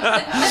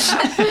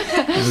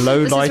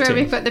 Low lighting. This is where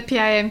we put the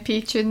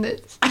PIMP tune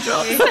that's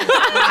dropping.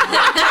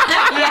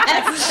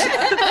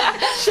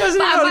 She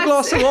hasn't even had a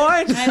glass of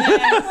wine.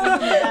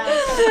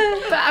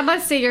 But I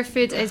must say, your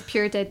food is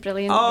pure dead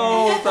brilliant.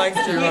 Oh, thank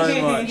you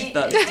very much.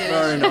 That's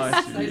very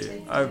nice of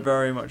you. I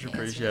very much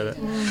appreciate it.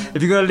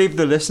 If you're going to leave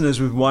the listeners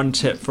with one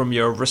tip from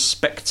your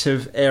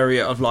respective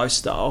area of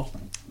lifestyle,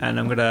 and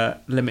I'm going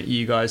to limit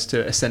you guys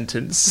to a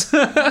sentence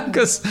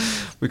because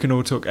we can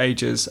all talk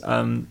ages.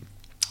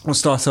 We'll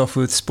start off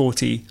with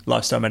sporty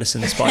lifestyle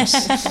medicine spice.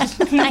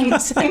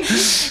 Thanks.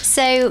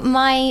 So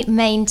my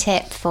main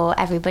tip for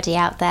everybody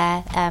out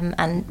there,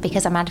 and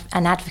because I'm an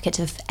advocate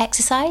of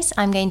exercise,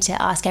 I'm going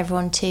to ask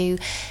everyone to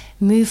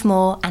move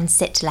more and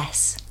sit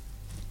less.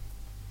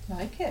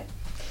 Like it.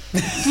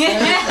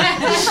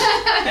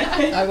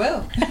 I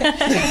will.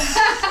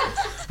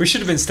 We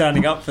should have been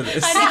standing up for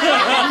this.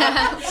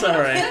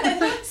 Sorry.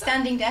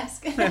 Standing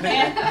desk.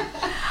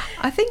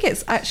 I think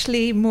it's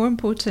actually more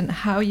important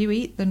how you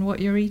eat than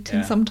what you're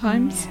eating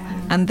sometimes.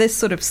 And this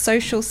sort of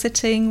social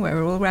sitting where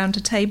we're all around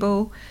a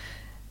table,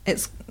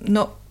 it's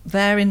not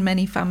there in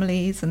many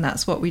families, and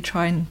that's what we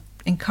try and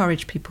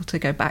encourage people to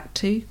go back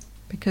to,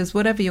 because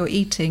whatever you're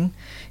eating,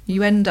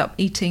 you end up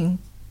eating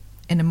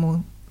in a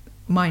more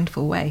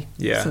mindful way.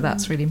 So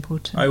that's really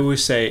important. I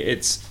always say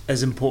it's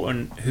as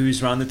important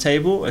who's around the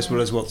table as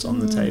well as what's on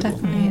the table.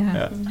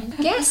 Definitely,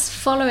 I guess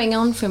following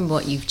on from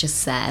what you've just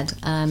said,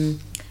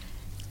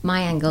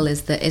 my angle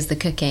is the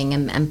cooking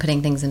and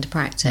putting things into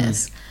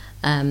practice.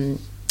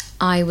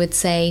 I would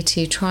say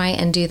to try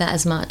and do that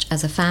as much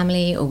as a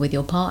family or with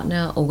your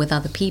partner or with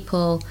other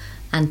people,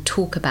 and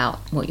talk about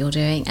what you're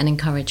doing and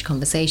encourage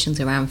conversations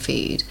around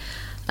food,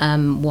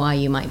 why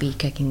you might be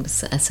cooking a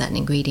certain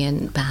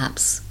ingredient,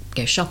 perhaps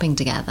go shopping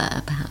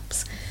together,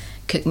 perhaps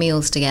cook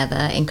meals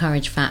together,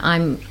 encourage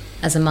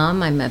as a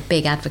mum, I'm a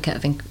big advocate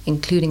of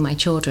including my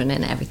children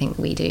in everything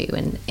we do,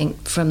 and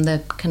from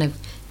the kind of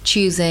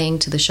choosing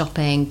to the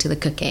shopping to the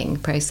cooking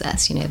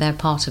process, you know, they're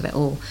part of it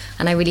all,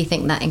 and I really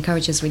think that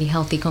encourages really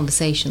healthy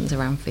conversations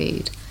around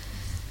food.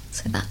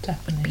 So that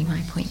would be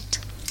my point.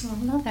 I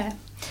love it.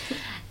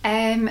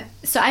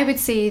 So I would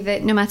say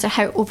that no matter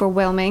how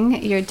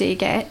overwhelming your day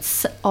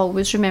gets,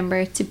 always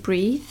remember to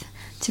breathe,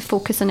 to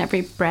focus on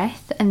every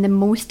breath, and the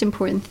most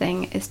important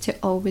thing is to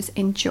always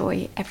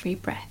enjoy every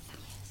breath.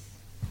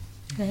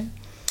 Okay.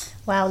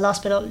 Well,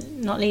 last but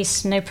not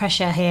least, no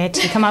pressure here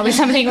to come up with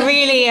something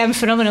really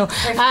phenomenal.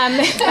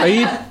 Are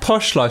you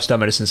posh lifestyle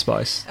medicine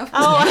spice?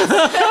 I'll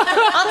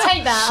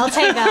take that. I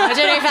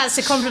don't know if that's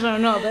a compliment or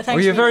not, but thanks.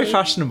 Well, you're very Rupy.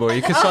 fashionable.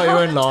 You can start your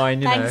own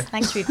line, you know.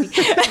 Thanks, Rupy.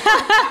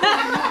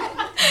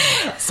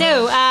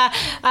 So,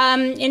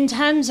 in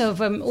terms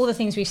of all the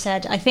things we've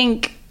said, I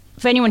think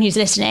for anyone who's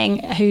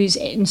listening, who's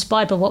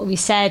inspired by what we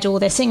said, or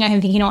they're sitting at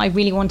home thinking, I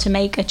really want to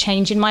make a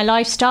change in my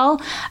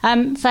lifestyle.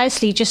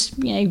 Firstly, just,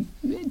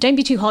 don't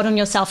be too hard on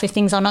yourself if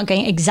things are not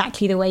going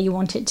exactly the way you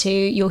want it to.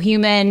 You're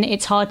human.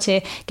 It's hard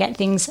to get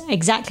things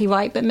exactly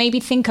right, but maybe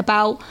think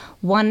about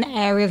one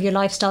area of your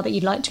lifestyle that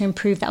you'd like to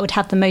improve that would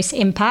have the most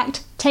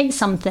impact. Take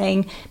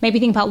something, maybe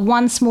think about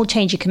one small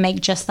change you can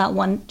make just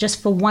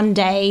for one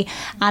day,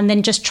 and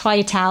then just try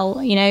it out,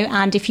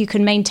 and if you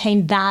can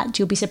maintain that,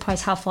 you'll be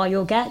surprised how far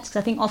you'll get. Because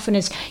I think often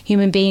as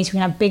human beings, we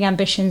can have big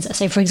ambitions,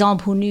 say for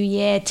example, New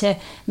Year, to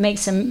make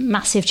some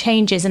massive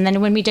changes, and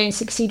then when we don't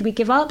succeed, we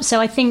give up. So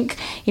I think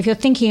if you're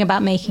thinking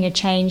about making a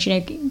change,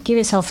 give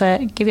yourself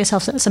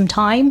some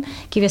time,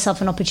 give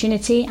yourself an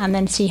opportunity, and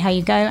then see how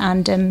you go.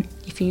 And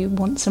if you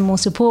want some more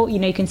support, you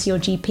can see your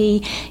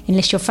GP,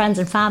 enlist your friends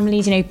and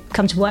families,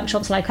 come to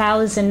workshops like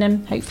ours,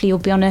 and hopefully you'll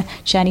be on a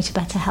journey to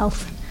better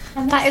health.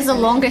 That is the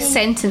longest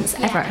sentence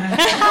ever.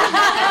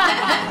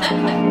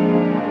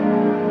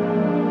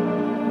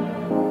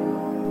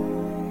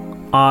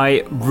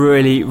 I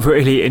really,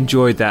 really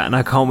enjoyed that, and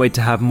I can't wait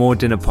to have more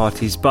dinner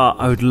parties, but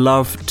I would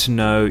love to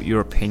know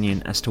your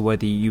opinion as to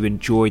whether you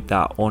enjoyed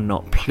that or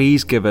not.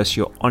 Please give us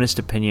your honest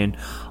opinion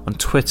on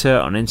Twitter,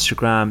 on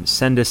Instagram.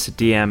 Send us a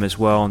DM as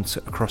well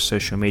across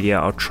social media.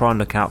 I'll try and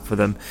look out for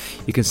them.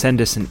 You can send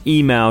us an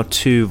email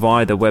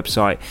via the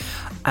website.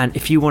 And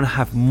if you want to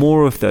have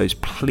more of those,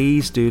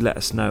 please do let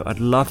us know. I'd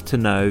love to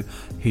know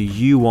who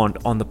you want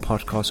on the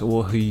podcast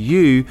or who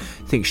you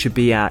think should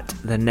be at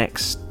the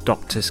next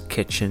Doctor's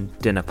Kitchen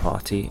dinner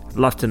party.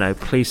 Love to know.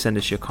 Please send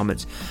us your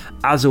comments.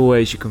 As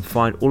always, you can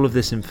find all of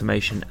this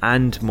information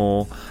and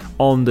more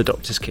on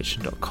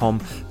thedoctorskitchen.com.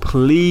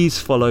 Please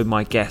follow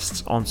my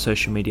guests on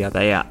social media.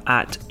 They are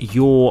at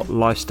Your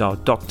Lifestyle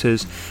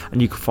Doctors,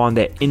 and you can find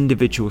their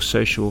individual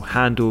social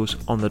handles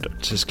on the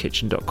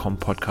doctorskitchen.com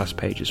podcast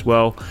page as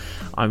well.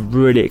 I'm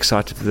really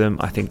excited for them.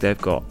 I think they've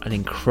got an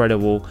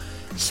incredible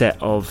set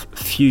of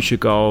future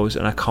goals,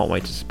 and I can't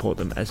wait to support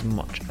them as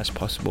much as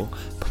possible.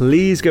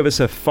 Please give us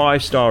a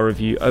 5-star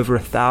review. Over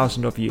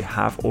 1,000 of you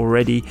have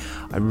already.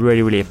 I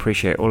really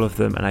appreciate all of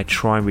them, and I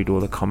try and read all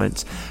the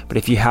comments. But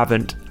if you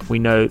haven't, we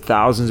know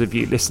thousands of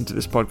you listen to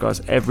this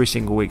podcast every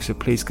single week, so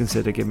please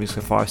consider giving us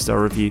a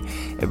 5-star review.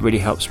 It really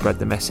helps spread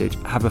the message.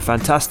 Have a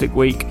fantastic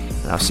week,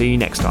 and I'll see you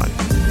next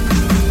time.